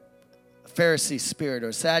Pharisee spirit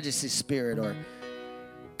or Sadducee spirit or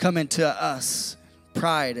come into us.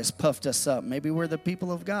 Pride has puffed us up. Maybe we're the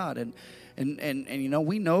people of God, and you know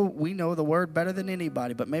we know the word better than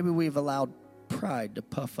anybody, but maybe we've allowed pride to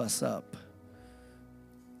puff us up.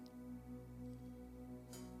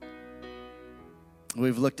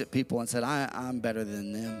 We've looked at people and said, I'm better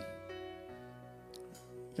than them.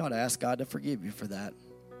 You ought to ask God to forgive you for that.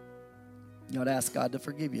 You ought to ask God to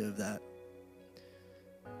forgive you of that.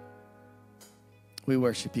 We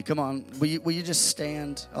worship you. Come on, will you just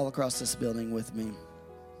stand all across this building with me?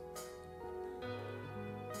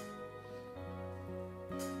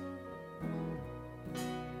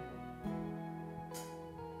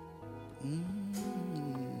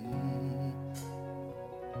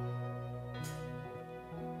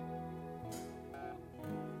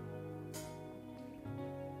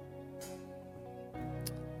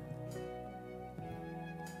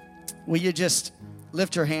 will you just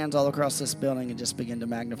lift your hands all across this building and just begin to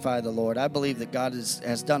magnify the Lord? I believe that God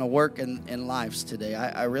has done a work in lives today.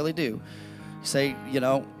 I really do. Say,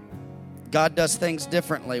 God does things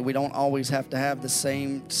differently. We don't always have to have the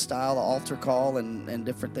same style of altar call and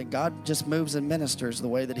different things. God just moves and ministers the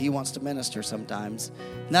way that he wants to minister sometimes.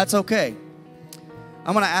 And that's okay.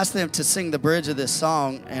 I'm going to ask them to sing the bridge of this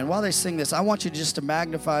song. And while they sing this, I want you just to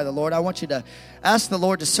magnify the Lord. I want you to ask the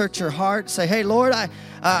Lord to search your heart. Say, hey, Lord,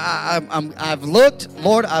 I've looked.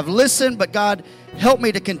 Lord, I've listened. But God, help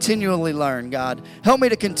me to continually learn, God. Help me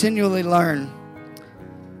to continually learn.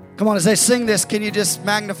 Come on, as they sing this, can you just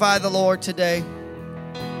magnify the Lord today?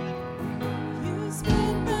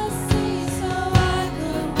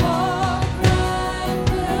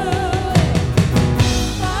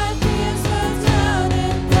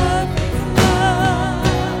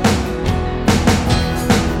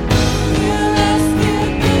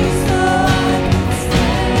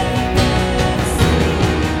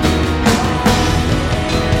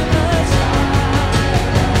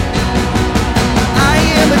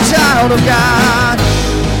 Child of God.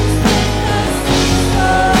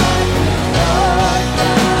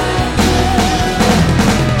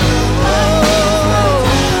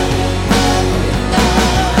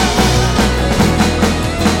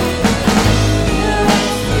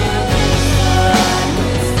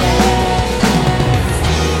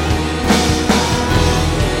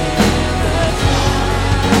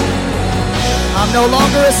 I'm no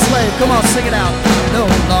longer a slave. Come on, sing it out. I'm no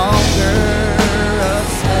longer.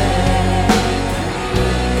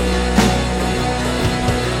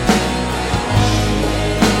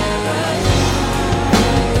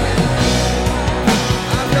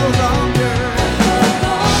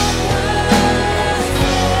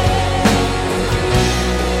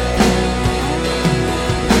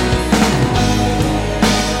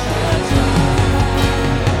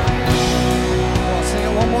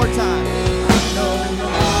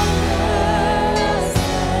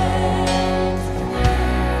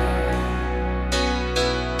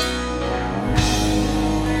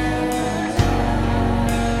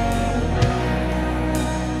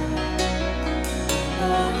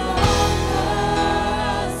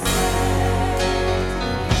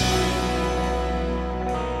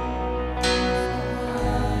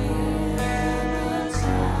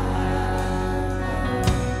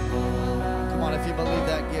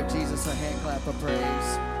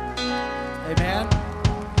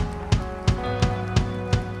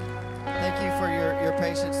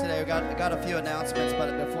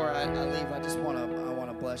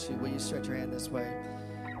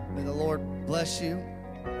 You.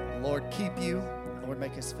 The Lord keep you. The Lord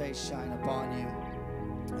make his face shine upon you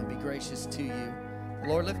and be gracious to you. The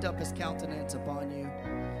Lord lift up his countenance upon you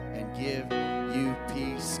and give you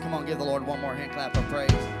peace. Come on, give the Lord one more hand clap of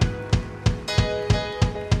praise.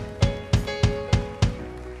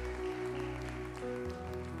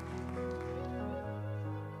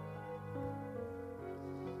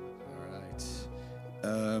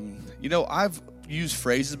 All right. I've used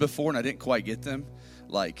phrases before and I didn't quite get them,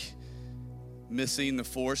 like missing the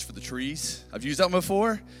forest for the trees. I've used that one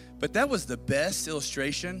before, but that was the best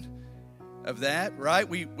illustration of that, right?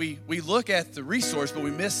 We look at the resource, but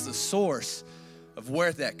we miss the source of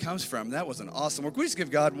where that comes from. That was an awesome work. Can we just give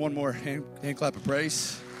God one more hand clap of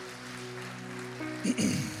praise?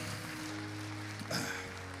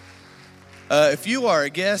 If you are a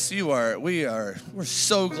guest, we're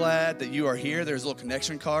so glad that you are here. There's a little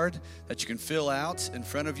connection card that you can fill out in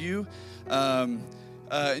front of you. And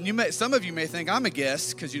some of you may think I'm a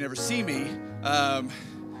guest because you never see me,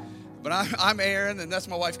 but I'm Aaron, and that's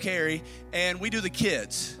my wife Carrie, and we do the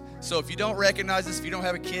kids. So if you don't recognize us, if you don't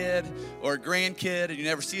have a kid or a grandkid, and you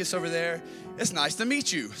never see us over there, it's nice to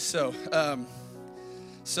meet you. So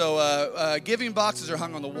giving boxes are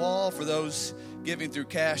hung on the wall for those giving through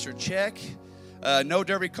cash or check. No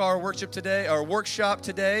Derby car workshop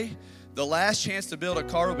today. The last chance to build a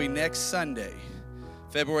car will be next Sunday,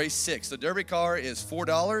 February 6th. The Derby car is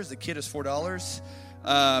 $4. The kit is $4.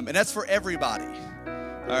 And that's for everybody.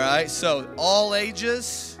 All right, so all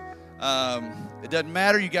ages. It doesn't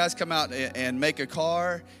matter. You guys come out and make a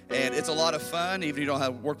car, and it's a lot of fun, even if you don't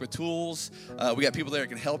have to work with tools. We got people there that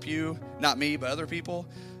can help you. Not me, but other people.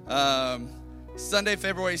 Sunday,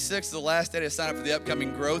 February 6th is the last day to sign up for the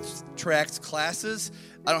upcoming Growth Tracks classes.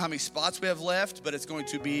 I don't know how many spots we have left, but it's going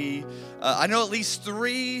to be, I know at least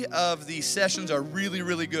 3 of the sessions are really,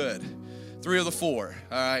 really good. 3 of the 4.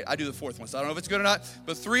 All right, I do the 4th one, so I don't know if it's good or not,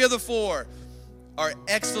 but 3 of the 4 are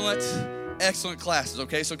excellent classes,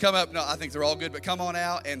 okay? So come up. No, I think they're all good, but come on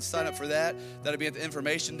out and sign up for that. That'll be at the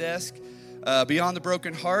information desk. Beyond the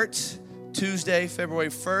Broken Heart, Tuesday, February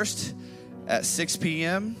 1st at 6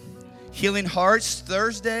 p.m. Healing Hearts,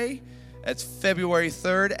 Thursday, that's February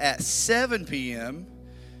 3rd at 7 p.m.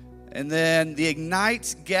 And then the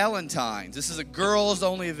Ignite Galentines. This is a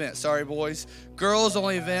girls-only event. Sorry, boys.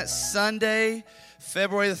 Girls-only event, Sunday,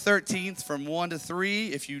 February the 13th from 1 to 3.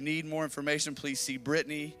 If you need more information, please see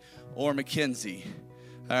Brittany or Mackenzie.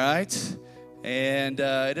 All right? And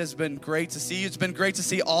it has been great to see you. It's been great to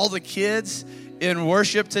see all the kids in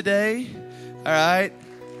worship today. All right?